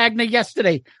Dick Wagner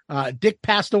yesterday. Dick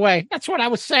passed away. That's what I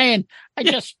was saying. I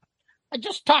just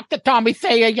talked to Tommy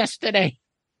Thayer yesterday.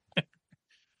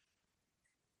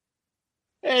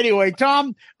 Anyway,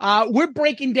 Tom, we're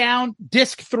breaking down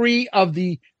disc 3 of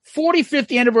the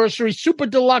 45th anniversary Super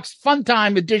Deluxe Fun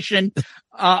Time edition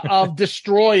of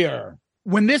Destroyer.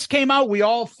 When this came out, we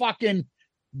all fucking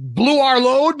blew our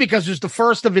load because it's the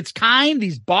first of its kind,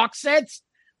 these box sets.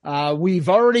 We've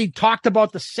already talked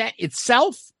about the set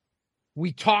itself.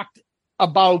 We talked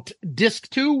about disc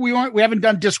 2. We haven't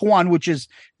done disc 1, which is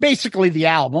basically the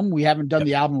album. We haven't done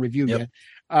the album review yet.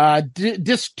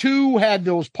 Disc 2 had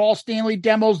those Paul Stanley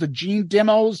demos, the Gene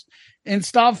demos and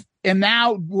stuff. And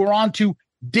now we're on to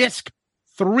disc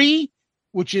 3,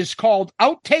 which is called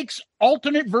Outtakes,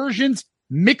 Alternate Versions,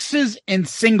 Mixes, and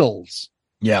Singles.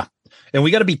 Yeah. And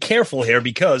we got to be careful here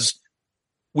because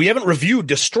we haven't reviewed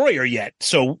Destroyer yet.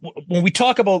 So when we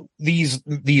talk about these,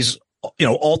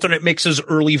 alternate mixes,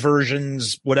 early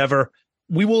versions, whatever,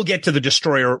 we will get to the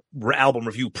Destroyer album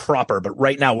review proper. But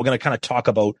right now we're going to kind of talk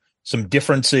about some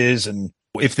differences and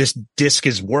if this disc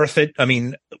is worth it. I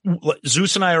mean,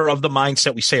 Zeus and I are of the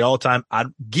mindset, we say it all the time,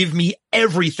 give me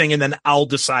everything and then I'll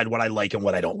decide what I like and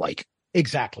what I don't like.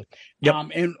 Exactly.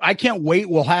 Yep. And I can't wait.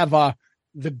 We'll have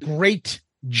the great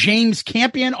James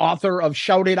Campion, author of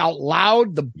Shout It Out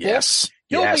Loud, the book. Yes.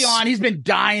 He'll be on. He's been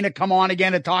dying to come on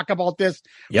again and talk about this.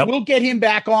 Yep. We'll get him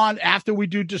back on after we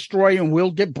do Destroy, and we'll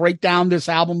break down this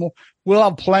album. We'll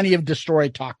have plenty of Destroy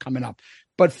talk coming up.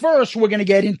 But first, we're going to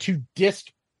get into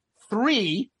disc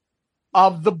 3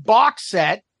 of the box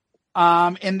set.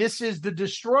 And this is the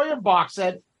Destroyer box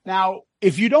set. Now,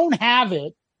 if you don't have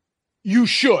it, you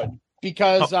should,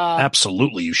 because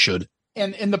absolutely you should.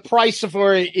 And the price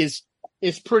for it is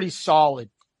pretty solid.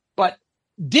 But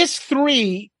disc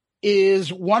 3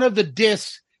 is one of the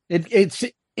discs. It's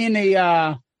in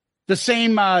the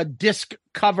same disc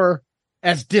cover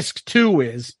as disc 2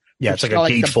 is. Yeah, it's like a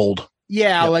gatefold.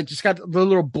 Yeah, like just got the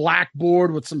little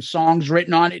blackboard with some songs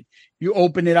written on it. You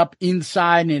open it up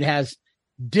inside and it has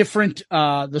different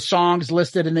the songs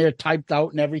listed in there, typed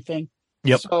out and everything.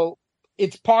 Yep. So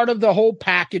it's part of the whole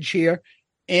package here.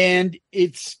 And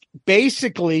it's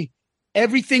basically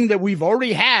everything that we've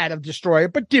already had of Destroyer,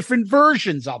 but different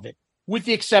versions of it, with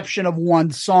the exception of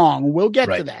one song. We'll get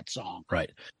to that song.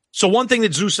 Right. So one thing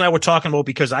that Zeus and I were talking about,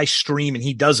 because I stream and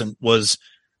he doesn't, was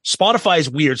Spotify is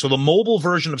weird. So the mobile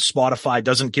version of Spotify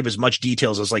doesn't give as much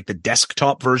details as like the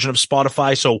desktop version of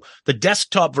Spotify. So the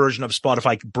desktop version of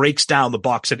Spotify breaks down the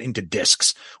box set into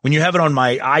discs. When you have it on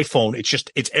my iPhone,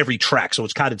 it's every track. So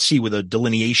it's kind of see where the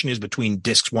delineation is between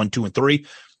discs 1, 2, and 3.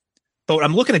 But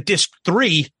I'm looking at disc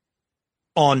 3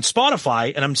 on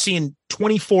Spotify and I'm seeing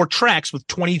 24 tracks with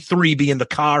 23 being the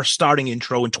car starting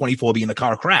intro and 24 being the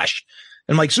car crash.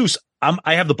 And I'm like, Zeus,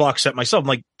 I have the box set myself. I'm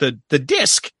like, the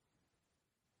disc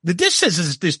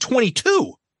says there's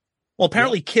 22. Well,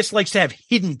 apparently Kiss likes to have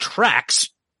hidden tracks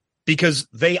because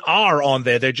they are on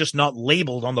there. They're just not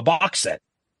labeled on the box set.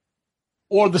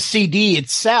 or the CD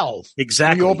itself.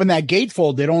 Exactly. When you open that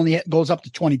gatefold, it only goes up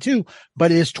to 22,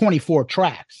 but it is 24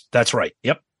 tracks. That's right.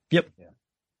 Yep. Yeah.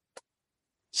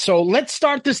 So let's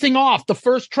start this thing off. The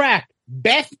first track,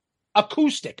 Beth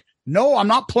Acoustic. No, I'm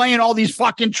not playing all these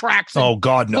fucking tracks. Oh,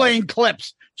 God, no. Playing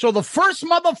clips. So the first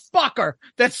motherfucker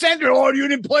that sent it, oh, you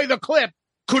didn't play the clip.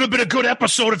 Could have been a good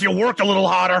episode if you worked a little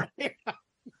harder.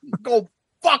 Go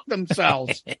fuck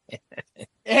themselves.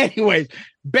 Anyways,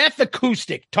 Beth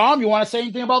Acoustic. Tom, you want to say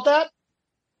anything about that?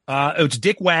 It's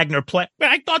Dick Wagner play.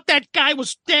 I thought that guy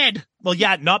was dead. Well,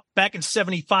 yeah, not back in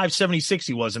 75, 76,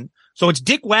 he wasn't. So it's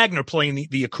Dick Wagner playing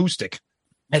the acoustic.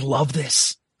 I love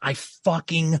this. I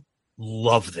fucking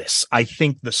love this. I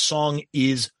think the song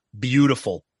is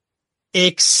beautiful.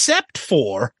 Except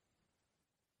for,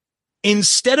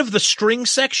 instead of the string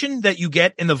section that you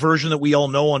get in the version that we all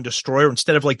know on Destroyer,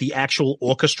 instead of like the actual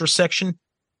orchestra section,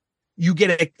 you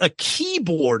get a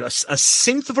keyboard, a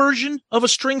synth version of a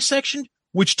string section,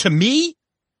 which to me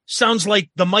sounds like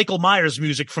the Michael Myers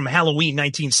music from Halloween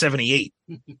 1978.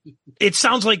 It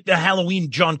sounds like the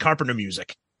Halloween John Carpenter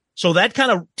music. So that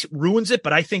kind of ruins it,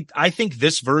 but I think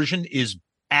this version is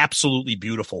absolutely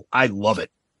beautiful. I love it.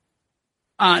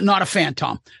 Not a fan,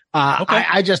 Tom. Okay.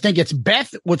 I just think it's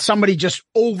Beth with somebody just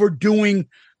overdoing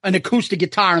an acoustic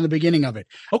guitar in the beginning of it.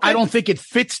 Okay. I don't think it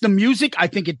fits the music. I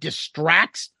think it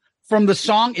distracts from the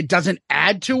song. It doesn't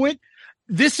add to it.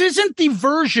 This isn't the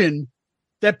version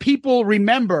that people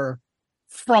remember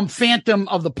from Phantom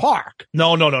of the Park.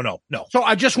 No. So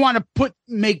I just want to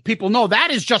make people know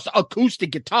that is just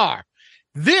acoustic guitar.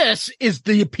 This is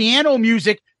the piano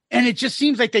music, and it just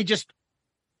seems like they just,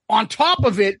 on top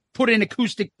of it, put an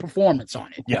acoustic performance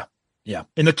on it. Yeah.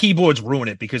 And the keyboards ruin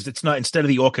it because it's not, instead of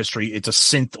the orchestra, it's a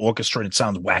synth orchestra and it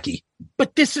sounds wacky.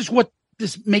 But this is what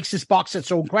this makes this box set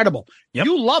so incredible. Yep.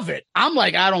 You love it. I'm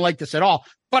like, I don't like this at all,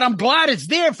 but I'm glad it's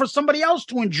there for somebody else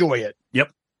to enjoy it.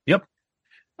 Yep.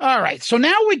 All right. So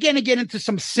now we're going to get into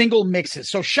some single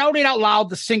mixes. So Shout It Out Loud,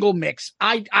 the single mix.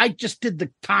 I just did the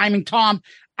timing, Tom.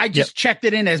 I just checked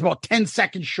it in as about 10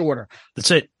 seconds shorter. That's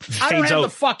it. I don't have the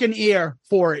fucking ear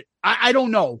for it. I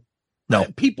don't know. No.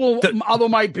 People, other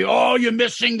might be, oh, you're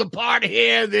missing the part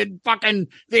here. They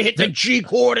hit the G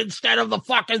chord instead of the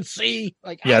fucking C.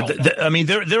 Like, yeah. I mean,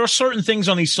 there are certain things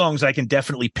on these songs I can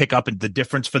definitely pick up in the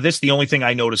difference. For this, the only thing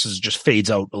I notice is it just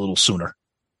fades out a little sooner.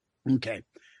 Okay.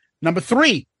 Number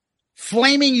 3,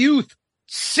 Flaming Youth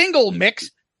single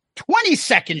mix, 20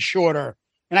 seconds shorter.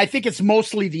 And I think it's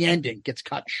mostly the ending gets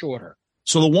cut shorter.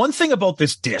 So the one thing about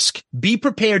this disc, be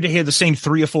prepared to hear the same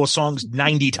 3 or 4 songs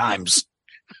 90 times.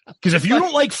 Because if you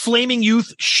don't like Flaming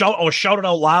Youth, shout it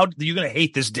out loud, you're going to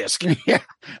hate this disc. Yeah.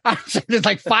 There's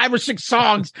like 5 or 6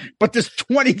 songs, but there's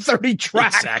 20, 30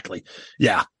 tracks. Exactly.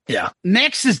 Yeah.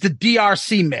 Next is the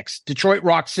DRC mix, Detroit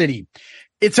Rock City.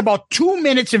 It's about 2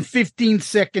 minutes and 15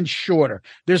 seconds shorter.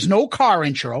 There's no car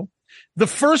intro. The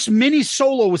first mini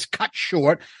solo is cut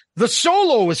short. The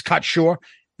solo is cut short.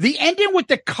 The ending with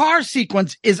the car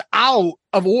sequence is out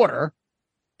of order.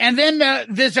 And then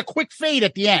there's a quick fade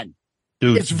at the end.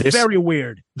 Dude, it's very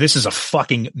weird. This is a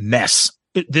fucking mess.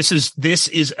 This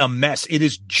is a mess. It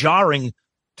is jarring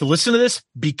to listen to this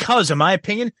because, in my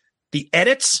opinion, the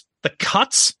edits, the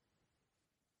cuts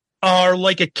are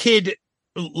like a kid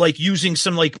like using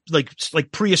some like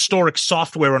prehistoric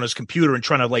software on his computer and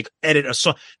trying to like edit a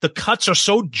song. The cuts are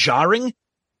so jarring.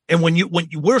 And when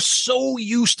we're so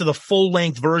used to the full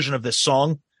length version of this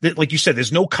song that, like you said,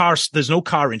 there's no car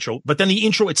intro, but then the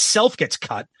intro itself gets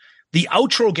cut. The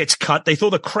outro gets cut. They throw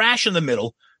the crash in the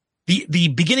middle. The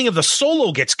beginning of the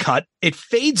solo gets cut. It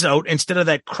fades out instead of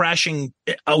that crashing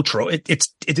outro.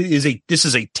 This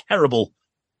is a terrible,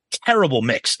 terrible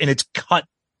mix, and it's cut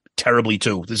terribly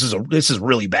too. This is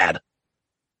really bad.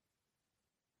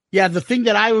 Yeah, the thing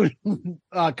that I would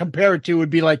compare it to would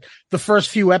be like the first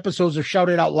few episodes of Shout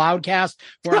It Out Loudcast,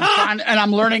 where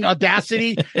I'm learning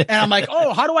Audacity, and I'm like,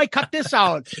 oh, how do I cut this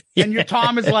out? And your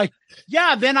Tom is like,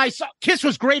 yeah, then I saw Kiss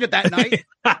was great at that night.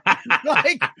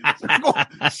 Like,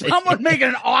 someone making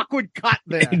an awkward cut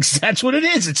there. That's what it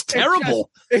is. It's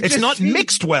terrible. It's not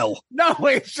mixed well. No,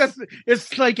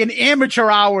 it's like an amateur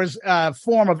hours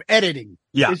form of editing.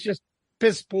 Yeah. It's just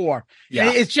piss poor.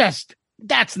 Yeah. It's just,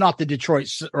 that's not the Detroit.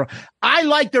 I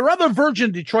like their other version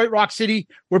of Detroit Rock City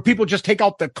where people just take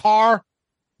out the car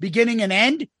beginning and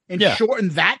end and shorten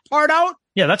that part out.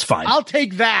 Yeah, that's fine. I'll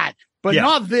take that, but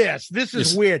not this. This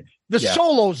is weird. The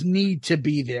solos need to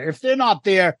be there. If they're not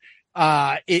there,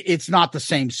 it's not the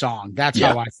same song. That's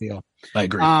how I feel. I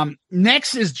agree.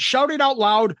 Next is Shout It Out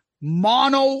Loud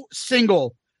mono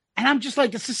single. And I'm just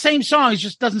like, it's the same song. It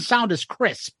just doesn't sound as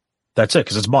crisp. That's it,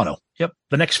 because it's mono. Yep.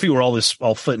 The next few are all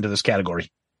fit into this category.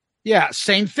 Yeah,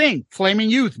 same thing. Flaming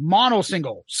Youth, mono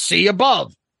single, C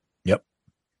above. Yep.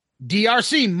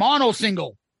 DRC, mono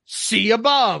single, C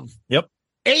above. Yep.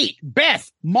 8,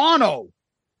 Beth, mono.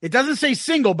 It doesn't say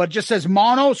single, but it just says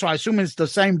mono, so I assume it's the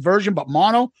same version, but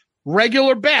mono.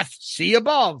 Regular Beth, C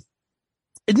above.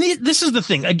 And this is the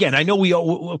thing. Again, I know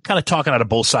we're kind of talking out of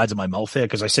both sides of my mouth here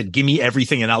because I said, give me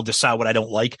everything and I'll decide what I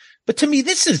don't like. But to me,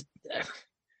 this is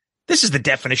the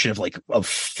definition of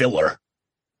filler.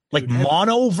 Like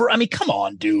mono. I mean, come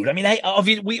on, dude. I mean,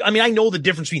 I know the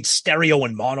difference between stereo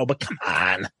and mono, but come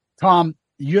on. Tom,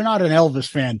 you're not an Elvis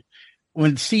fan.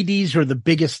 When CDs are the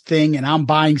biggest thing and I'm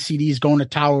buying CDs going to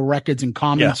Tower Records and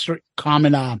Commonwealth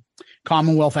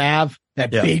Ave,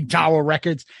 that big Tower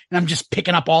Records, and I'm just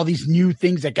picking up all these new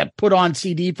things that got put on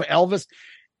CD for Elvis.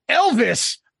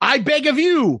 Elvis, I beg of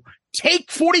you,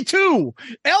 take 42.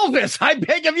 Elvis, I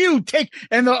beg of you, take,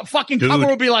 and the fucking cover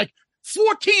will be like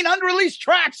 14 unreleased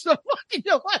tracks.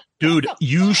 Dude,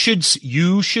 you should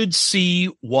see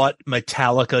what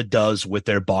Metallica does with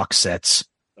their box sets.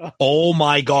 Oh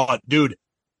my God, dude.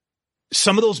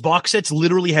 Some of those box sets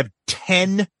literally have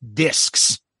 10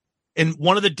 discs, and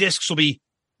one of the discs will be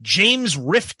James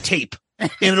riff tape, and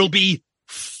it'll be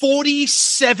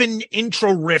 47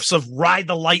 intro riffs of Ride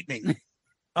the Lightning.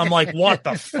 I'm like, what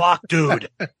the fuck, dude?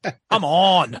 Come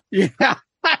on. Yeah,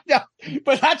 I know.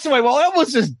 But that's the way. Well,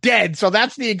 Elvis is dead, so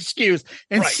that's the excuse.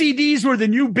 And CDs were the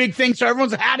new big thing, so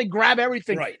everyone's had to grab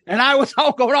everything. Right. And I was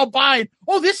all going out buying,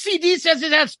 this CD says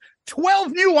it has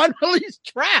 12 new unreleased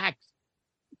tracks.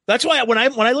 That's why when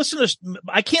I listen to this,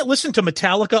 I can't listen to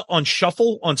Metallica on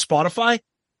shuffle on Spotify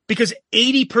because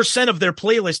 80% of their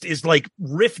playlist is like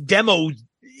riff demo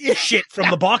shit from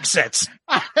the box sets.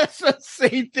 That's the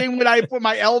same thing when I put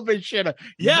my Elvis shit.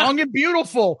 Young and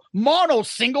Beautiful, mono,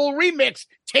 single remix,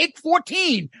 take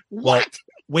 14. What? Well,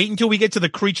 wait until we get to the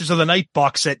Creatures of the Night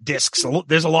box set discs.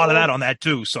 There's a lot of that on that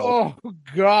too. So, oh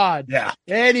God. Yeah.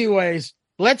 Anyways,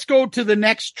 let's go to the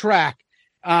next track.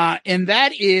 And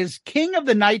that is King of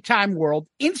the Nighttime World,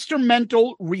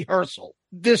 instrumental rehearsal.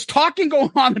 There's talking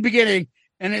going on in the beginning,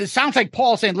 and it sounds like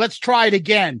Paul saying, let's try it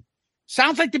again.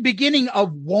 Sounds like the beginning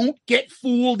of Won't Get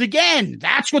Fooled Again.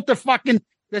 That's what that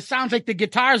sounds like the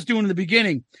guitar's doing in the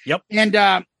beginning. Yep. And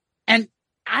I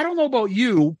don't know about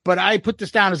you, but I put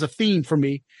this down as a theme for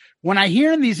me. When I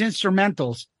hear these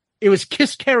instrumentals, it was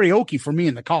Kiss karaoke for me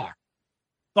in the car.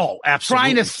 Oh, absolutely.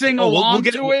 Trying to sing along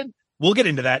to it. We'll get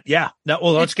into that. Yeah.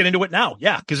 Let's get into it now.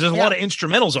 Yeah. Because there's a lot of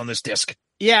instrumentals on this disc.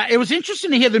 Yeah. It was interesting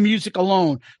to hear the music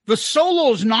alone. The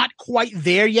solo's not quite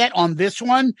there yet on this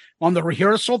one, on the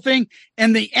rehearsal thing.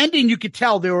 And the ending, you could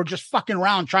tell they were just fucking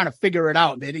around trying to figure it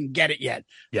out. They didn't get it yet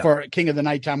for King of the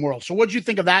Nighttime World. So what'd you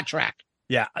think of that track?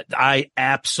 Yeah, I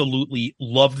absolutely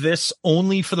love this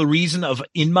only for the reason of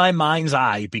in my mind's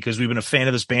eye, because we've been a fan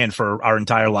of this band for our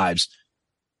entire lives.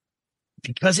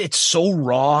 Because it's so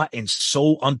raw and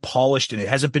so unpolished and it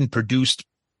hasn't been produced.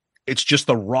 It's just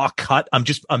the raw cut. I'm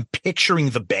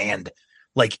picturing the band.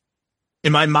 Like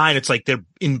in my mind, it's like they're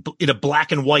in a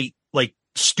black and white, like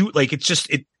it's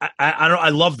just, I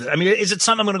love this. I mean, is it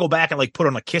something I'm going to go back and like put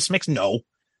on a Kiss mix? No,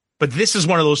 but this is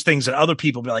one of those things that other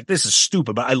people be like, this is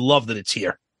stupid, but I love that it's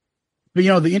here. But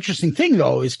the interesting thing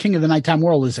though, is King of the Nighttime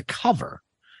World is a cover.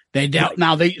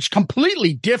 It's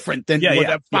completely different than what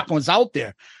that fucking was out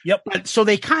there. Yep. But so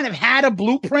they kind of had a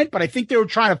blueprint, but I think they were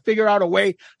trying to figure out a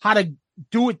way how to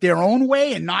do it their own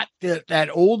way and not that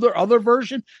other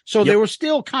version. So they were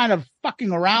still kind of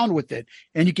fucking around with it.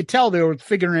 And you could tell they were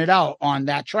figuring it out on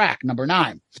that track, number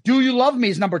 9. Do You Love Me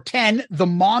is number 10, the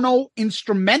mono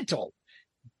instrumental.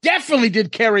 Definitely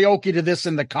did karaoke to this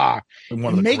in the car.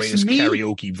 One of the greatest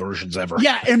karaoke versions ever.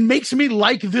 Yeah, it makes me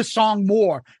like this song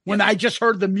more when I just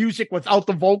heard the music without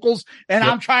the vocals and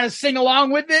I'm trying to sing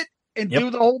along with it and do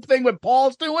the whole thing what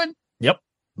Paul's doing. Yep.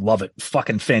 Love it.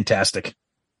 Fucking fantastic.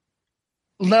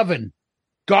 11,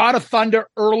 God of Thunder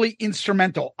early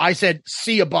instrumental. I said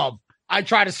C above. I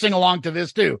try to sing along to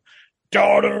this too.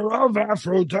 Daughter of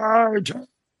Aphrodite.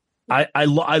 I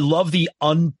love the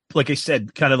like I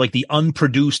said, kind of like the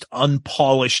unproduced,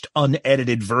 unpolished,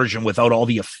 unedited version without all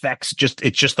the effects.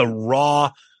 It's just the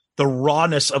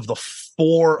rawness of the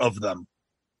 4 of them.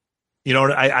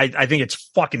 I think it's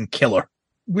fucking killer.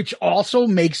 Which also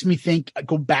makes me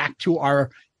go back to our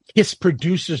Kiss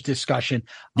producers discussion.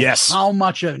 Yes. How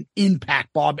much of an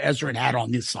impact Bob Ezrin had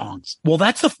on these songs. Well,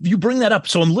 you bring that up.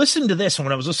 So I'm listening to this. And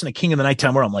when I was listening to King of the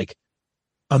Nighttime World, I'm like,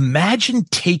 imagine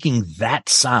taking that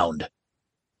sound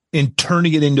and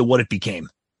turning it into what it became.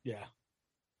 Yeah.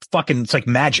 Fucking, it's like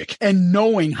magic. And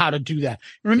knowing how to do that.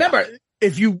 Remember,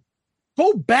 if you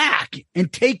go back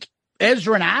and take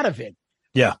Ezrin out of it,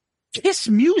 Kiss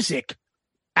music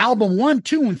album 1,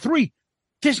 2, and 3,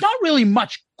 there's not really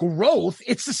much growth.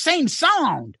 It's the same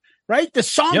sound, right? The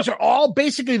songs are all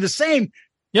basically the same.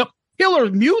 Yep. Killer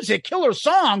music, killer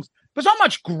songs. There's not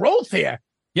much growth here.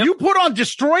 Yep. You put on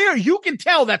Destroyer, you can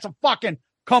tell that's a fucking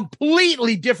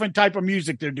completely different type of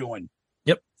music they're doing.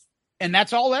 Yep. And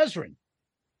that's all Ezrin.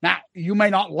 Now, you may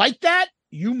not like that.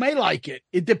 You may like it.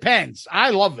 It depends. I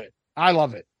love it.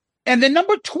 And then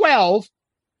number 12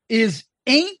 is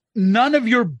Ain't None of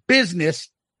Your Business,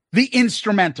 the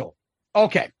instrumental.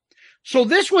 Okay. So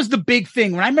this was the big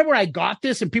thing. When I remember I got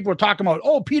this and people were talking about,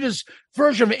 oh, Peter's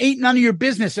version of Ain't None of Your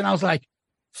Business. And I was like,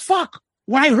 fuck.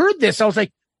 When I heard this, I was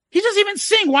like, he doesn't even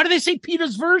sing. Why do they say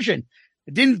Peter's version?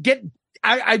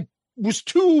 I was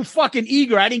too fucking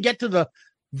eager. I didn't get to the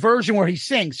version where he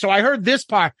sings. So I heard this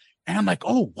part and I'm like,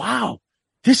 oh, wow,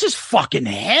 this is fucking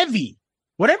heavy.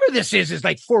 Whatever this is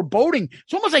like foreboding.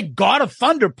 It's almost like God of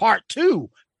Thunder Part 2.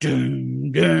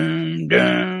 Dun, dun,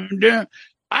 dun, dun.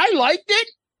 I liked it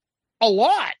a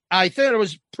lot. I thought it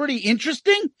was pretty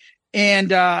interesting.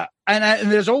 And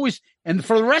there's always, and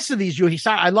for the rest of these,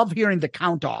 I love hearing the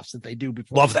count offs that they do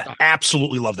before. Love that.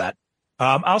 Absolutely love that.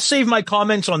 I'll save my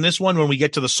comments on this one when we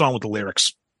get to the song with the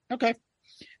lyrics. Okay.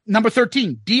 Number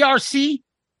 13, DRC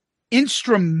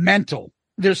instrumental.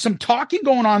 There's some talking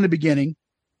going on in the beginning.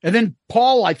 And then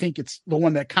Paul, I think it's the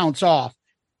one that counts off.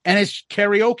 And it's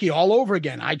karaoke all over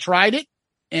again. I tried it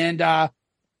and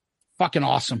fucking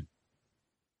awesome.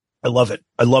 I love it.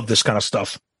 I love this kind of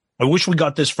stuff. I wish we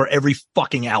got this for every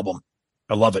fucking album.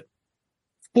 I love it.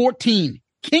 14,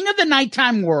 King of the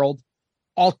Nighttime World,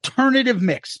 alternative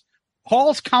mix.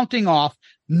 Paul's counting off,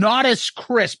 not as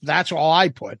crisp. That's all I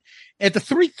put. At the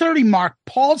 3:30 mark,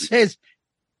 Paul says,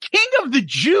 King of the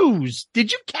Jews.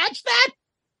 Did you catch that?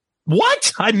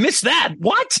 What? I missed that.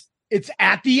 What? It's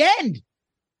at the end.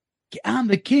 I'm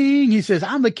the king. He says,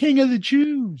 I'm the king of the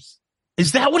Jews.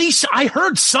 Is that what he said? I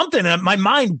heard something and my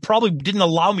mind probably didn't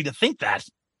allow me to think that.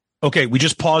 Okay, we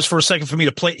just paused for a second for me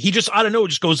to play. He just, I don't know, it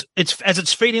just goes, as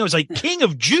it's fading, it was like, King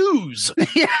of Jews.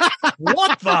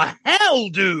 What the hell,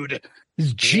 dude?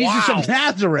 It's Jesus of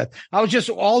Nazareth. I was just,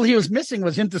 all he was missing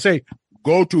was him to say,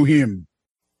 go to him.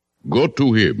 Go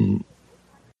to him.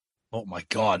 Oh my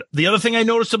God. The other thing I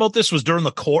noticed about this was during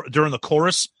the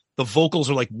chorus, the vocals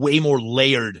are like way more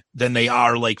layered than they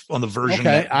are like on the version.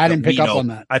 Okay, I didn't pick up on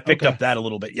that. I picked up that a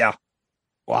little bit. Yeah.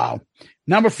 Wow.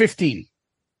 Number 15.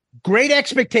 Great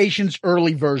Expectations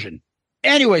early version.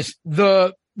 Anyways,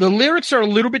 the lyrics are a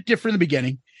little bit different in the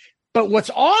beginning, but what's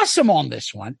awesome on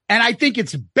this one, and I think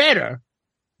it's better,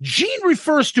 Gene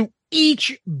refers to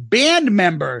each band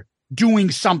member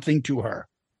doing something to her.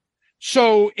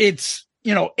 So it's,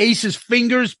 Ace's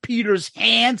fingers, Pete's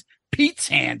hands,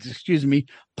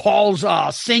 Paul's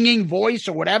singing voice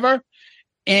or whatever,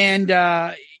 and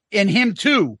him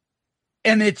too.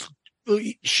 And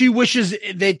she wishes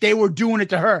that they were doing it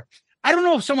to her. I don't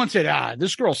know if someone said,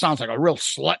 this girl sounds like a real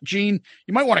slut, Gene.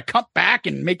 You might want to cut back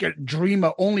and make it dream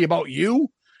only about you.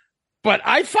 But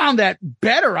I found that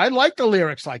better. I like the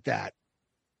lyrics like that.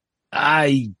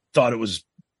 I thought it was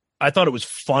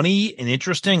funny and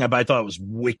interesting, but I thought it was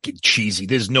wicked cheesy.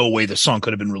 There's no way the song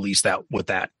could have been released with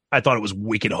that. I thought it was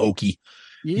wicked hokey.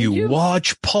 You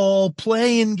watch Paul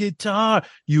playing guitar.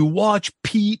 You watch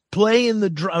Pete playing the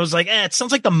drum. I was like, it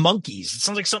sounds like the Monkees. It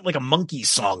sounds like something like a Monkees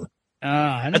song.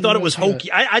 I thought it was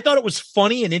hokey. I thought it was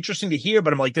funny and interesting to hear,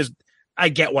 but I'm like, I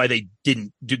get why they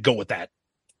didn't go with that.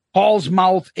 Paul's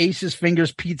mouth, Ace's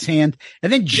fingers, Pete's hand.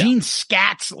 And then Gene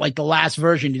scats like the last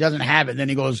version. He doesn't have it. Then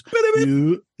he goes,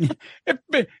 ding.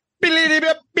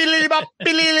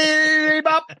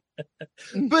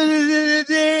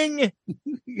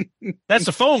 That's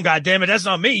the phone, goddammit. That's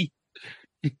not me.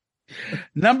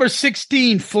 Number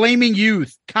 16, Flaming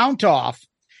Youth, count off.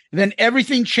 Then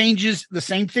everything changes, the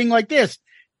same thing like this.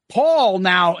 Paul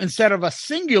now, instead of a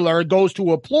singular, goes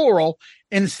to a plural.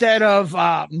 Instead of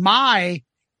my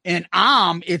and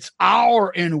it's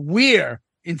our and we're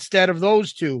instead of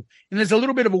those two. And there's a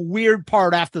little bit of a weird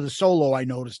part after the solo I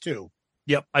noticed too.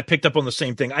 Yep, I picked up on the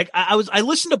same thing. I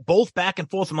listened to both back and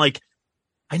forth. I'm like,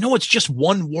 I know it's just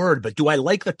one word, but do I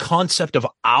like the concept of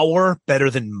our better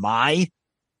than my?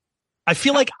 I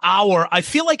feel like our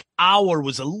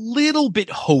was a little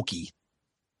bit hokey.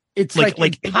 It's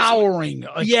like empowering.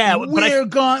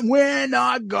 We're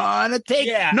not gonna take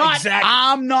it. Exactly.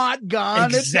 I'm not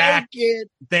gonna take it.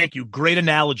 Thank you. Great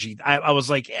analogy. I was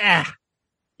like, yeah.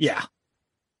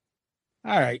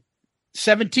 All right.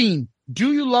 17.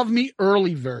 Do You Love Me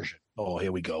early version. Oh,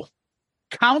 here we go.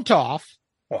 Count off.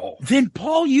 Oh. Then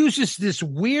Paul uses this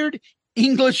weird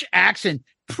English accent.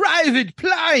 Private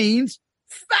planes,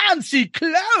 fancy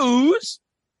clothes.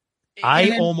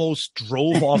 I almost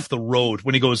drove off the road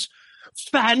when he goes,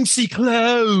 fancy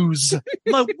clothes. I'm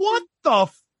like, what the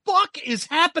fuck is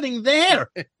happening there?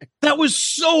 That was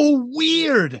so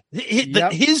weird.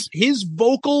 His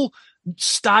vocal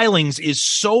stylings is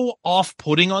so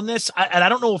off-putting on this. And I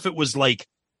don't know if it was like,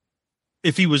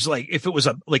 if it was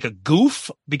a goof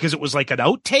because it was like an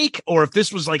outtake, or if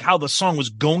this was like how the song was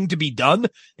going to be done.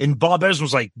 And Bob Ezrin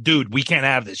was like, dude, we can't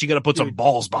have this. You got to put some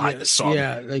balls behind this song.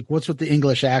 Yeah. Like, what's with the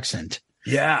English accent?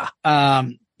 Yeah.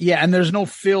 Yeah. And there's no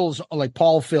fills, like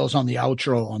Paul fills on the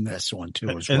outro on this one too,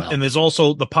 as well. And there's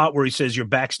also the part where he says your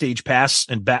backstage pass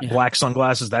and black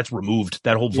sunglasses. That's removed.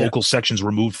 That whole vocal section's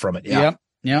removed from it. Yeah.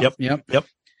 Yep.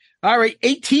 All right.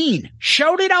 18.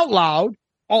 Shout it out loud.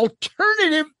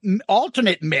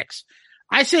 Alternate mix.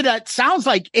 I said that sounds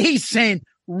like Ace saying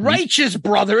Righteous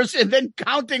Brothers and then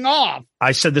counting off.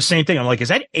 I said the same thing. I'm like, is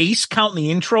that Ace counting the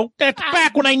intro? That's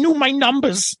back when I knew my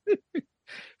numbers.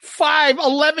 5,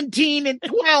 11, and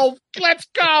 12. Let's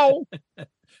go.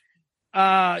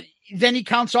 Then he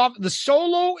counts off the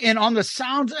solo, and on the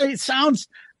sounds, it sounds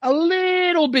a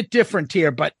little bit different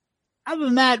here, but other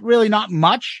than that, really not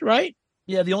much, right?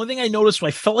 Yeah, the only thing I noticed,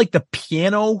 I felt like the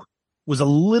piano was a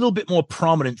little bit more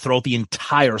prominent throughout the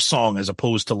entire song as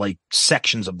opposed to like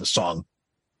sections of the song.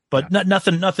 But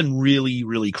nothing really,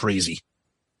 really crazy.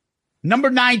 Number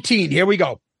 19. Here we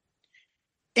go.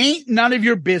 Ain't none of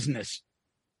your business.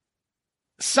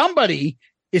 Somebody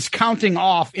is counting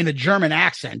off in a German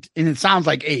accent, and it sounds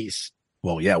like Ace.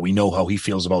 Well, yeah, we know how he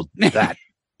feels about that.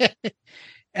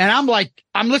 And I'm like,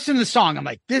 I'm listening to the song. I'm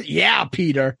like, yeah,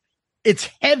 Peter, it's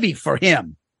heavy for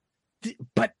him.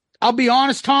 But I'll be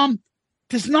honest, Tom,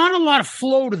 there's not a lot of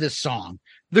flow to this song.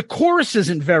 The chorus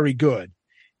isn't very good.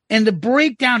 And the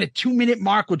breakdown at 2-minute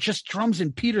mark with just drums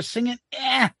and Peter singing,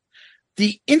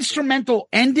 the instrumental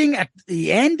ending at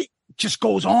the end just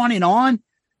goes on and on.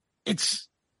 It's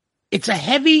a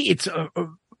heavy,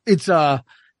 it's a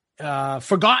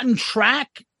forgotten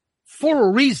track for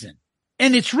a reason.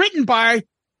 And it's written by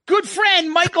good friend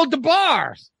Michael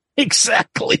DeBar.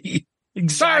 Exactly.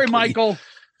 Sorry, Michael.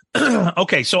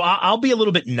 Okay, so I'll be a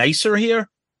little bit nicer here.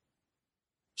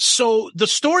 So the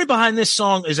story behind this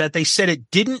song is that they said it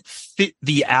didn't fit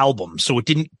the album, so it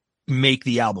didn't make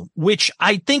the album, which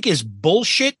I think is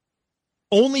bullshit.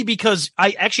 Only because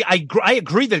I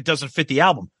agree that it doesn't fit the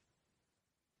album.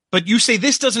 But you say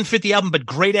this doesn't fit the album, but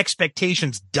Great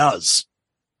Expectations does.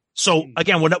 So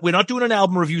again, we're not doing an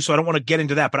album review, so I don't want to get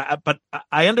into that. But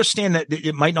I understand that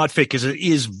it might not fit because it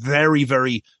is very,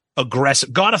 very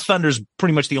aggressive. God of Thunder is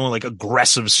pretty much the only like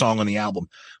aggressive song on the album.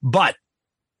 But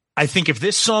I think if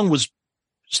this song was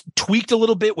tweaked a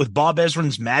little bit with Bob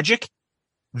Ezrin's magic,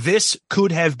 this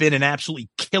could have been an absolutely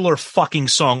killer fucking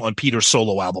song on Peter's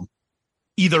solo album.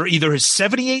 Either his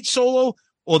 78 solo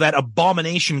or that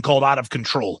abomination called Out of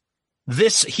Control.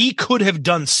 He could have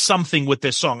done something with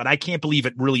this song, and I can't believe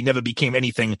it really never became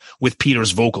anything with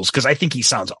Peter's vocals, because I think he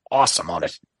sounds awesome on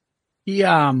it.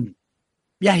 Yeah,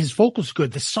 his vocals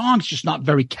good. The song's just not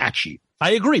very catchy.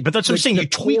 I agree, but that's what I'm saying. The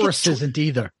chorus isn't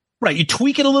either. Right, you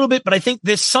tweak it a little bit, but I think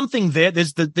there's something there.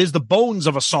 There's the bones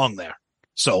of a song there.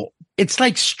 So it's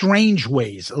like Strange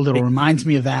Ways a little. Reminds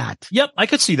me of that. Yep, I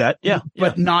could see that. Yeah,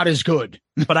 but not as good.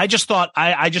 But I just thought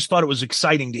it was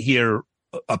exciting to hear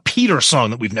a Peter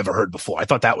song that we've never heard before. I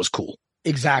thought that was cool.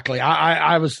 Exactly.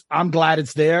 I'm glad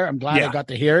it's there. I'm glad I got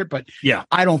to hear it, but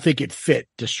I don't think it fit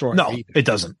Destroyer. No, either. It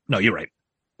doesn't. No, you're right.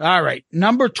 All right.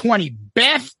 Number 20,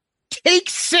 Beth, take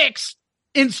 6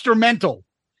 instrumental.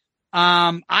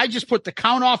 I just put the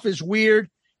count off is weird.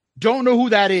 Don't know who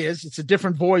that is. It's a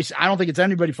different voice. I don't think it's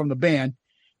anybody from the band.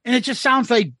 And it just sounds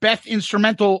like Beth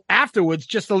instrumental afterwards,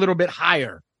 just a little bit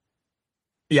higher.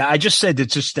 Yeah, I just said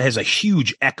it just has a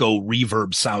huge echo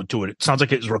reverb sound to it. It sounds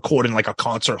like it was recorded in like a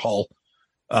concert hall.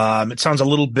 It sounds a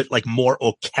little bit like more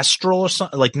orchestral or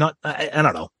something. Like not, I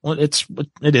don't know.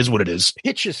 It is what it is.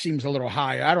 Pitches seems a little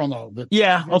higher. I don't know.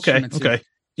 Yeah. Okay.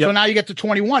 Yep. So now you get to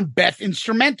 21, Beth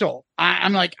instrumental.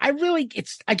 I'm like, I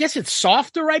guess it's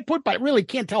softer, I put, but I really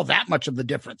can't tell that much of the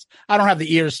difference. I don't have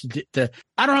the ears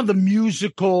I don't have the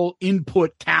musical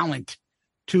input talent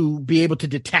to be able to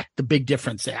detect the big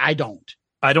difference there. I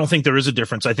don't think there is a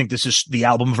difference. I think this is the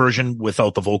album version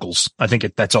without the vocals. I think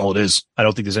that's all it is. I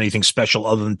don't think there's anything special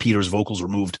other than Peter's vocals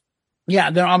removed. Yeah.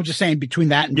 I'm just saying between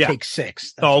that and take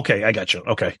 6. Okay. I got you.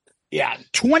 Okay. Yeah.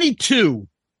 22.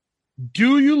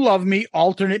 Do You Love Me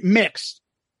alternate mix.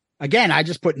 Again, I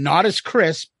just put not as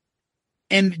crisp.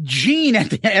 And Gene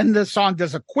at the end of the song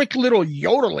does a quick little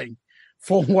yodeling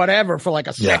for like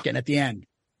a second at the end.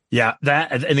 Yeah,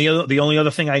 that and the only other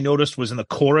thing I noticed was in the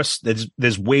chorus,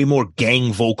 there's way more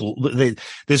gang vocal.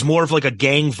 There's more of like a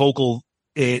gang vocal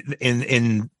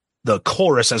in the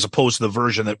chorus as opposed to the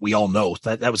version that we all know.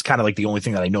 That was kind of like the only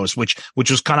thing that I noticed, which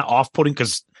was kind of off-putting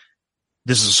because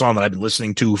this is a song that I've been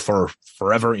listening to for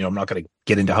forever. I'm not going to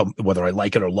get into whether I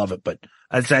like it or love it, but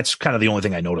that's kind of the only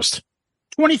thing I noticed.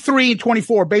 23 and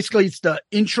 24, basically it's the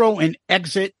intro and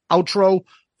outro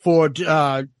for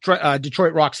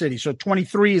Detroit Rock City. So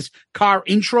 23 is car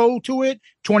intro to it.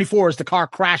 24 is the car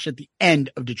crash at the end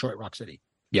of Detroit Rock City.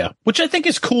 Yeah, which I think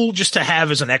is cool just to have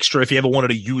as an extra if you ever wanted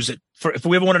to use it. If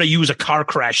we ever wanted to use a car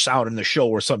crash sound in the show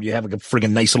or something, you have a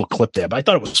friggin' nice little clip there. But I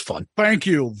thought it was fun. Thank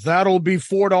you. That'll be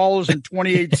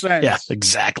 $4.28. Yeah,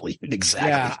 exactly.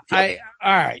 Yeah, all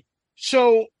right.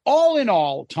 So all in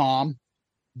all, Tom,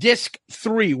 disc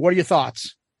 3, what are your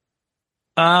thoughts?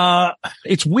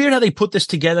 It's weird how they put this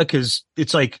together because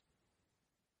it's like,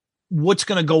 what's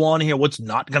going to go on here? What's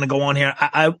not going to go on here?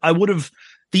 I would have.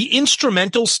 The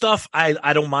instrumental stuff,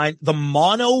 I don't mind. The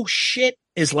mono shit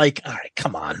is like, all right,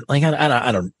 come on. Like,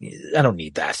 I don't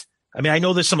need that. I mean, I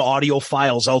know there's some audio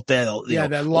files out there.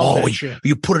 That love that shit.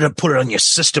 You put it on your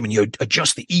system and you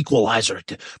adjust the equalizer.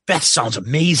 That sounds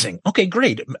amazing. Okay,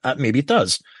 great. Maybe it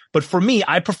does. But for me,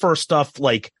 I prefer stuff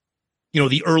like,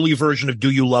 the early version of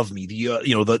Do You Love Me?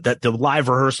 The live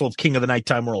rehearsal of King of the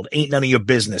Nighttime World, Ain't None of Your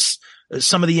Business.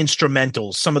 Some of the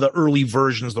instrumentals, some of the early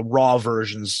versions, the raw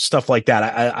versions, stuff like that.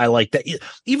 I like that.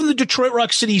 Even the Detroit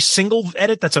Rock City single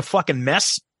edit, that's a fucking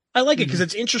mess. I like it because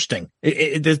it's interesting.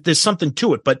 There's something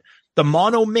to it, but the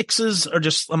mono mixes are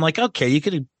just, I'm like, okay, you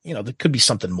could, there could be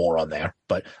something more on there,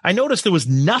 but I noticed there was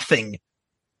nothing,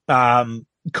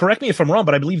 correct me if I'm wrong,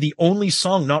 but I believe the only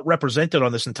song not represented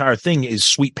on this entire thing is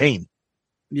Sweet Pain.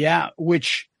 Yeah.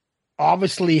 Which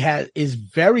obviously is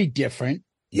very different.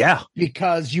 Yeah.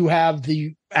 Because you have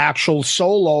the actual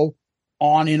solo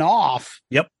on and off.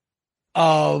 Yep.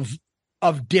 Of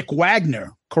Dick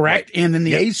Wagner, correct? Right. And then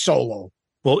the Ace solo.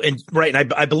 Well, and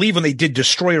I believe when they did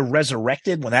Destroyer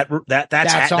Resurrected, when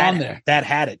that's on there. That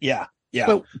had it. Yeah.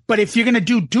 Yeah. But if you're going to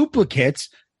do duplicates,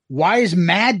 why is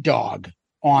Mad Dog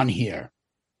on here?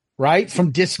 Right?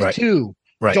 From disc 2.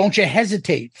 Right. Don't You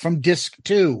Hesitate from disc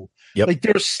 2. Yep. Like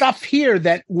there's stuff here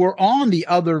that were on the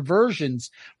other versions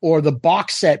or the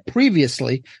box set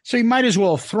previously. So you might as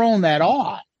well have thrown that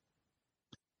on.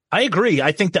 I agree.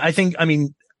 I think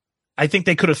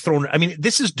they could have thrown,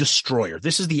 this is Destroyer.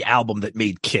 This is the album that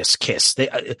made Kiss. They,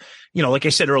 like I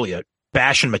said earlier,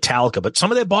 Bash and Metallica, but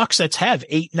some of their box sets have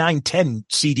 8, 9, 10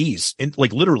 CDs and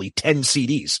like literally 10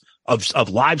 CDs of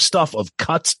live stuff, of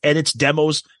cuts, edits,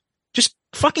 demos. Just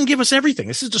fucking give us everything.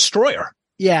 This is Destroyer.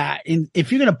 Yeah, and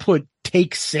if you're going to put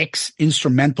Take 6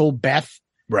 instrumental, Beth,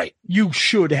 right, you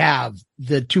should have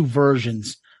the 2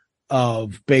 versions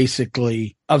of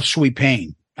Sweet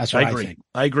Pain. That's what I think.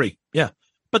 I agree. Yeah,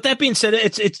 but that being said,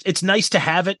 it's nice to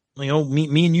have it. Me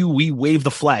and you, we wave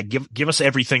the flag. Give us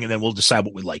everything, and then we'll decide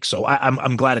what we like. So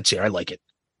I'm glad it's here. I like it.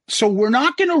 So we're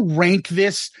not going to rank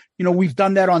this. We've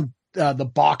done that on the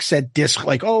box set disc.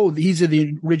 Like, oh, these are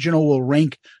the original. We'll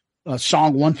rank.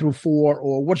 Song 1 through 4,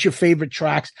 or what's your favorite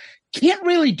tracks? Can't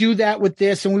really do that with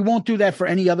this, and we won't do that for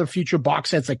any other future box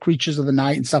sets like Creatures of the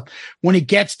Night and stuff. When it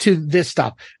gets to this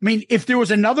stuff, if there was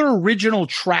another original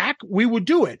track, we would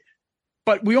do it,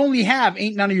 but we only have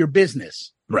Ain't None of Your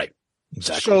Business. Right.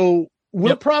 Exactly. So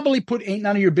we'll probably put Ain't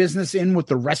None of Your Business in with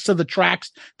the rest of the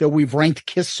tracks that we've ranked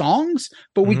Kiss songs,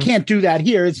 but we can't do that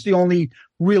here. It's the only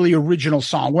really original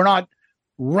song. We're not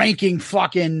ranking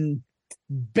fucking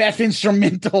Beth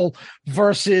instrumental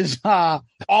versus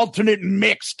alternate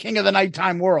mix King of the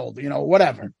Nighttime World,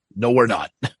 whatever. No, we're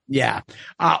not. Yeah.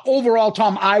 Overall,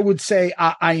 Tom, I would say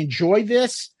I enjoy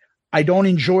this. I don't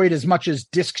enjoy it as much as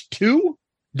disc 2.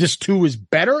 Disc 2 is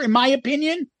better, in my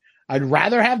opinion. I'd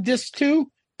rather have disc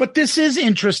 2, but this is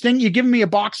interesting. You're giving me a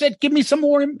box set. Give me some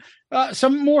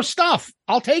more stuff.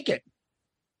 I'll take it.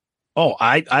 Oh,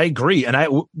 I agree.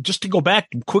 And just to go back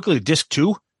quickly to disc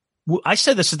 2, I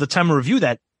said this at the time of review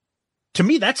that to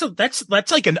me, that's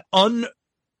like an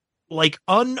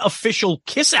unofficial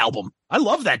Kiss album. I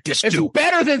love that disc 2. It's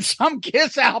better than some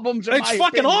Kiss albums. It's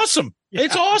fucking awesome. Yeah.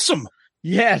 It's awesome.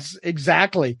 Yes,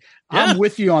 exactly. Yeah. I'm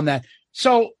with you on that.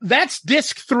 So that's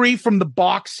disc 3 from the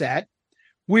box set.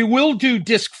 We will do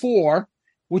disc 4,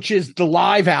 which is the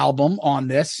live album on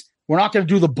this. We're not going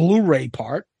to do the Blu-ray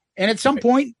part. And at some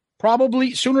point,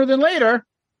 probably sooner than later,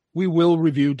 we will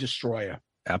review Destroyer.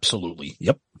 Absolutely.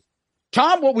 Yep.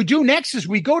 Tom, what we do next is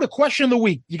we go to question of the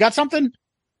week. You got something?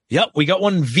 Yep. We got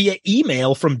one via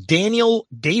email from Daniel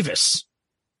Davis.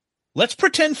 Let's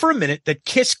pretend for a minute that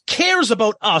Kiss cares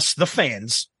about us, the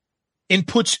fans, and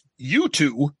puts you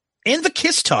two and the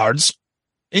Kiss-tards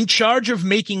in charge of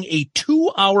making a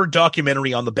 2-hour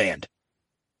documentary on the band.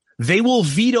 they will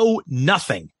veto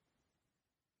nothing.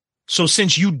 So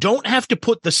since you don't have to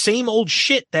put the same old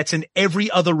shit that's in every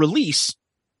other release,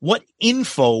 what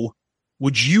info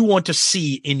would you want to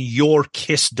see in your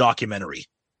Kiss documentary?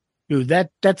 Dude,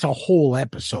 that's a whole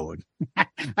episode.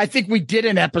 I think we did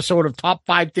an episode of top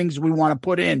 5 things we want to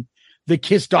put in the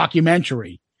Kiss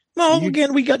documentary. Well,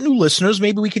 again, we got new listeners.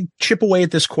 Maybe we can chip away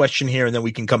at this question here, and then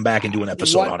we can come back and do an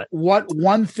episode on it.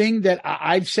 One thing that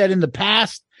I've said in the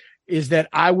past is that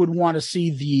I would want to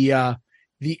see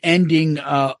the ending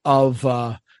of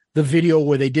the video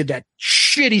where they did that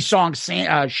shitty song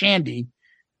Shandy,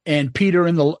 and Peter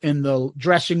in the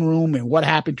dressing room, and what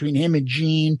happened between him and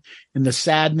Gene, and the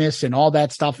sadness and all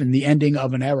that stuff, and the ending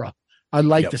of an era. I'd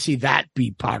like to see that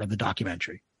be part of the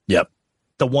documentary. Yep.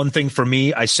 The one thing for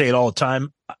me, I say it all the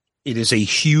time, it is a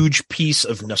huge piece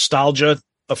of nostalgia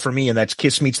for me, and that's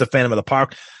Kiss Meets the Phantom of the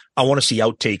Park. I want to see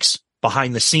outtakes,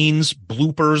 behind the scenes,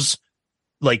 bloopers,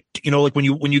 like, you know, like when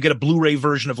you get a Blu-ray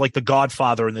version of like The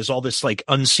Godfather, and there's all this like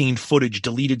unseen footage,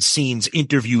 deleted scenes,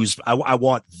 interviews. I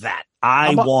want that.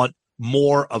 I want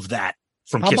more of that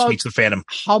from Kiss Meets the Phantom.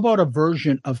 How about a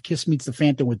version of Kiss Meets the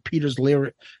Phantom with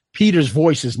Peter's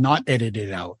voice is not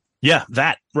edited out? Yeah,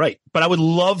 that, right. But I would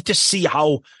love to see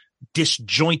how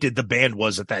disjointed the band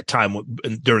was at that time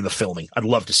during the filming. I'd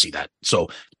love to see that. So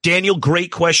Daniel,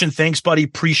 great question. Thanks, buddy.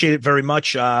 Appreciate it very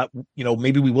much.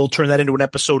 Maybe we will turn that into an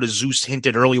episode. As Zeus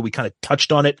hinted earlier, we kind of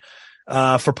touched on it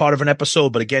for part of an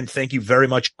episode. But again, thank you very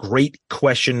much. Great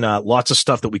question. Lots of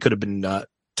stuff that we could have been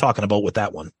talking about with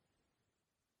that one.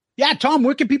 Yeah, Tom,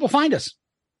 where can people find us?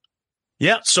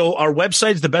 Yeah, so our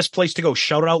website is the best place to go,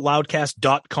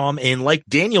 shoutitoutloudcast.com. And like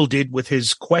Daniel did with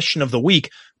his question of the week,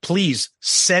 please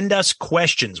send us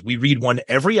questions. We read one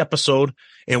every episode,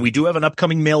 and we do have an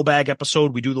upcoming mailbag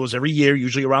episode. We do those every year,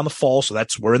 usually around the fall. So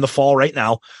we're in the fall right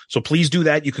now. So please do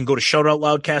that. You can go to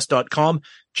shoutitoutloudcast.com,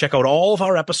 check out all of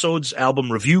our episodes,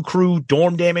 Album Review Crew,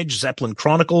 Dorm Damage, Zeppelin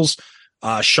Chronicles,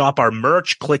 shop our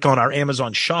merch, click on our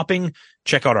Amazon shopping,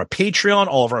 check out our Patreon,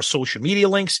 all of our social media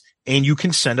links, and you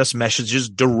can send us messages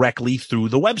directly through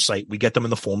the website. We get them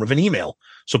in the form of an email.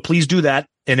 So please do that.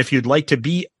 And if you'd like to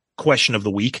be question of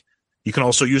the week, you can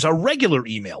also use our regular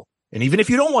email. And even if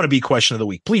you don't want to be question of the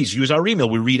week, please use our email.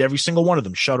 We read every single one of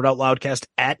them.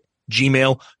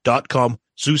 shoutitoutloudcast@gmail.com.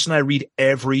 Zeus and I read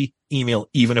every email,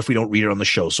 even if we don't read it on the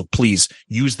show. So please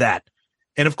use that.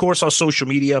 And of course, our social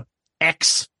media,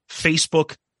 X,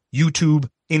 Facebook, YouTube,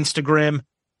 Instagram,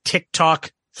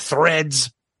 TikTok,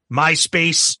 Threads,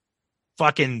 MySpace,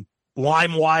 fucking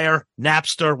LimeWire,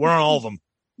 Napster. We're on all of them.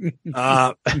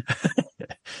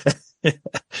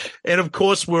 And of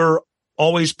course, we're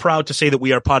always proud to say that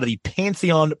we are part of the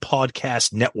Pantheon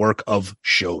Podcast Network of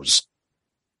shows.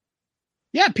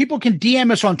 Yeah, people can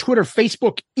DM us on Twitter,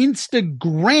 Facebook,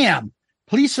 Instagram.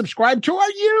 Please subscribe to our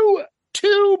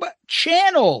YouTube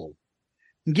channel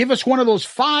and give us one of those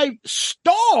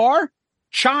 5-star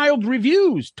child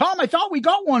reviews. Tom, I thought we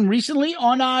got one recently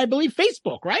on, I believe,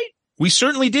 Facebook, right? We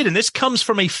certainly did. And this comes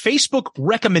from a Facebook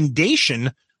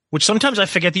recommendation, which sometimes I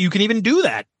forget that you can even do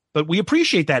that, but we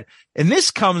appreciate that. And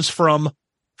this comes from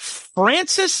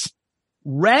Francis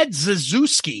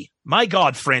Radzizewski. My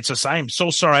God, Francis, I am so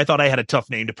sorry. I thought I had a tough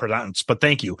name to pronounce, but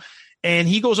thank you. And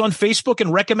he goes on Facebook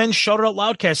and recommends Shout It Out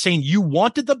Loudcast, saying, you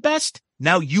wanted the best?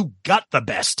 Now you got the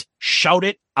best. Shout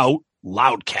It Out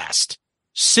Loudcast.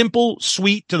 Simple,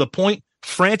 sweet, to the point.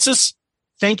 Francis,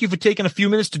 thank you for taking a few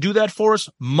minutes to do that for us.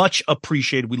 Much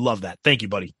appreciated. We love that. Thank you,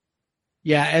 buddy.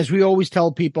 Yeah, as we always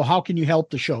tell people, how can you help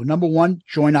the show? Number 1,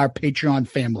 join our Patreon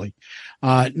family.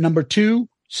 Number 2,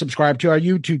 subscribe to our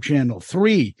YouTube channel.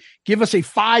 3, give us a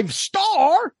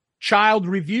 5-star child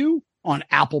review on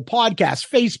Apple Podcasts,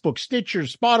 Facebook, Stitcher,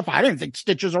 Spotify. I don't think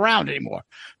Stitcher's around anymore.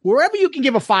 Wherever you can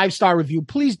give a 5-star review,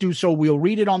 please do so. We'll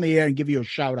read it on the air and give you a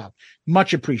shout out.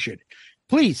 Much appreciated.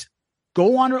 Please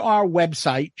go on our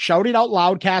website,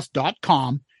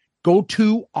 shoutitoutloudcast.com. Go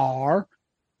to our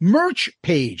merch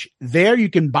page. There you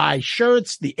can buy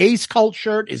shirts. The Ace Cult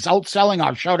shirt is outselling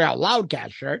our Shout Out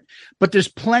Loudcast shirt, but there's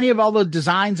plenty of other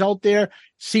designs out there.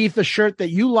 See if the shirt that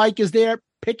you like is there.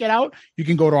 Pick it out. You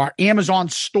can go to our Amazon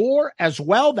store as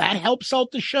well. That helps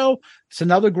out the show. It's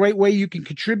another great way you can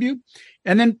contribute.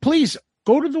 And then please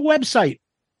go to the website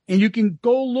and you can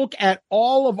go look at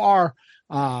all of our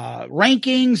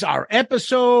rankings, our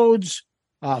episodes,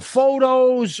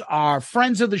 photos, our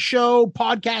friends of the show,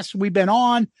 podcasts we've been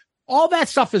on. All that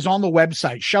stuff is on the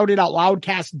website,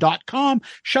 shoutitoutloudcast.com,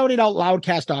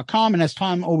 shoutitoutloudcast.com. And as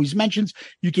Tom always mentions,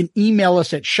 you can email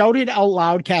us at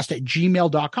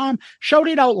shoutitoutloudcast@gmail.com,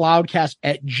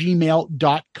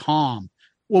 shoutitoutloudcast@gmail.com.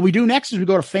 What we do next is we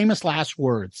go to famous last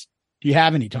words. Do you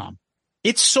have any, Tom?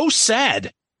 It's so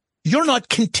sad You're not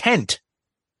content.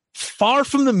 Far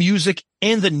from the music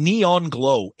and the neon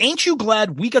glow. Ain't you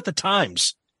glad we got the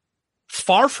times?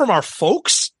 Far from our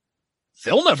folks?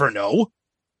 They'll never know.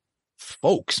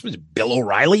 Folks? Was it Bill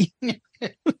O'Reilly?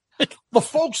 The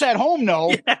folks at home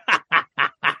know.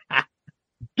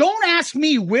 Don't ask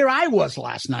me where I was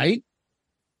last night.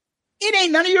 It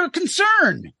ain't none of your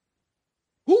concern.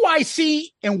 Who I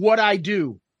see and what I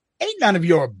do ain't none of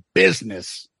your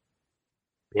business.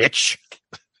 Bitch.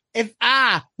 If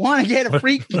I want to get a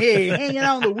freak kid hanging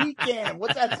out on the weekend,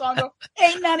 what's that song go?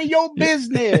 Ain't none of your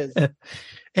business. It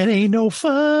ain't no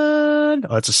fun.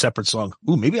 Oh, that's a separate song.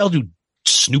 Ooh, maybe I'll do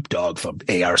Snoop Dogg from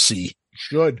ARC.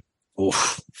 Should.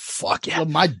 Oof, fuck yeah.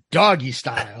 My doggy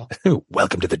style.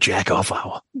 Welcome to the Jack Off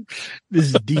Hour. This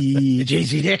is DJ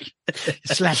Z Dick.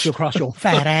 Slaps you across your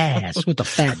fat ass with a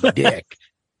fat dick.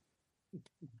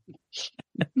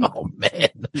 Oh, man.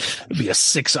 It'll be a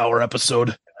 6-hour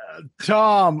episode.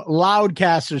 Tom,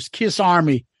 Loudcasters, Kiss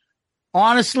Army.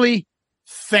 Honestly,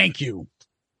 thank you.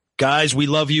 Guys, we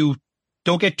love you.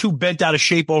 Don't get too bent out of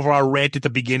shape over our rant at the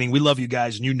beginning. We love you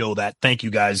guys, and you know that. Thank you,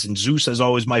 guys. And Zeus, as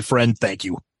always, my friend, thank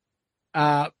you.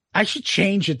 I should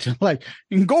change it to like,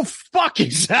 you can go fuck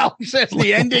yourself, says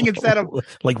the ending instead of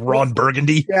like Ron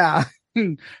Burgundy. Yeah.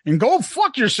 And go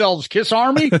fuck yourselves, Kiss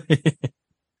Army.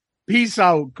 Peace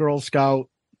out, Girl Scout.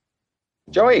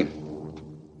 Joey,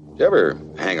 did you ever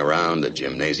hang around the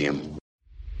gymnasium?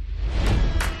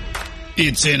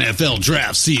 It's NFL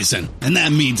draft season, and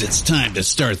that means it's time to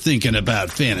start thinking about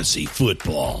fantasy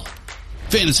football.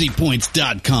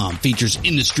 FantasyPoints.com features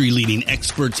industry-leading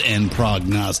experts and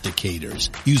prognosticators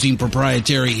using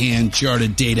proprietary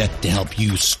hand-charted data to help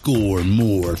you score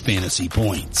more fantasy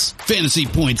points.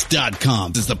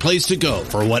 FantasyPoints.com is the place to go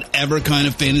for whatever kind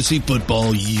of fantasy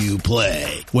football you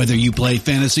play. Whether you play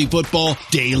fantasy football,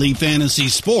 daily fantasy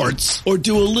sports, or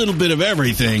do a little bit of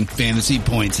everything, Fantasy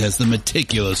Points has the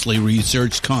meticulously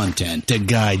researched content to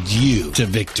guide you to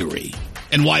victory.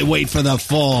 And why wait for the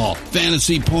fall?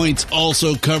 Fantasy Points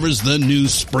also covers the new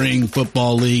spring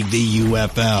football league, the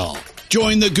UFL.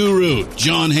 Join the guru,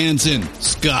 John Hansen,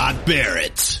 Scott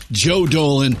Barrett, Joe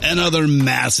Dolan, and other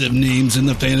massive names in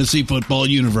the fantasy football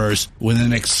universe with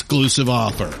an exclusive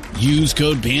offer. Use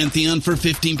code Pantheon for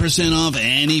 15% off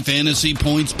any Fantasy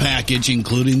Points package,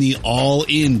 including the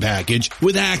all-in package,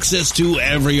 with access to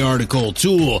every article,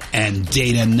 tool, and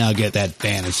data nugget that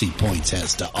Fantasy Points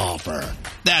has to offer.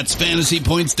 That's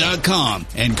FantasyPoints.com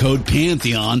and code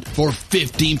Pantheon for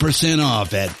 15%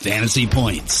 off at Fantasy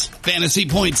Points.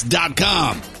 FantasyPoints.com.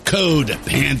 Code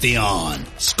Pantheon.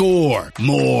 Score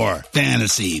more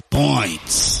fantasy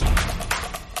points.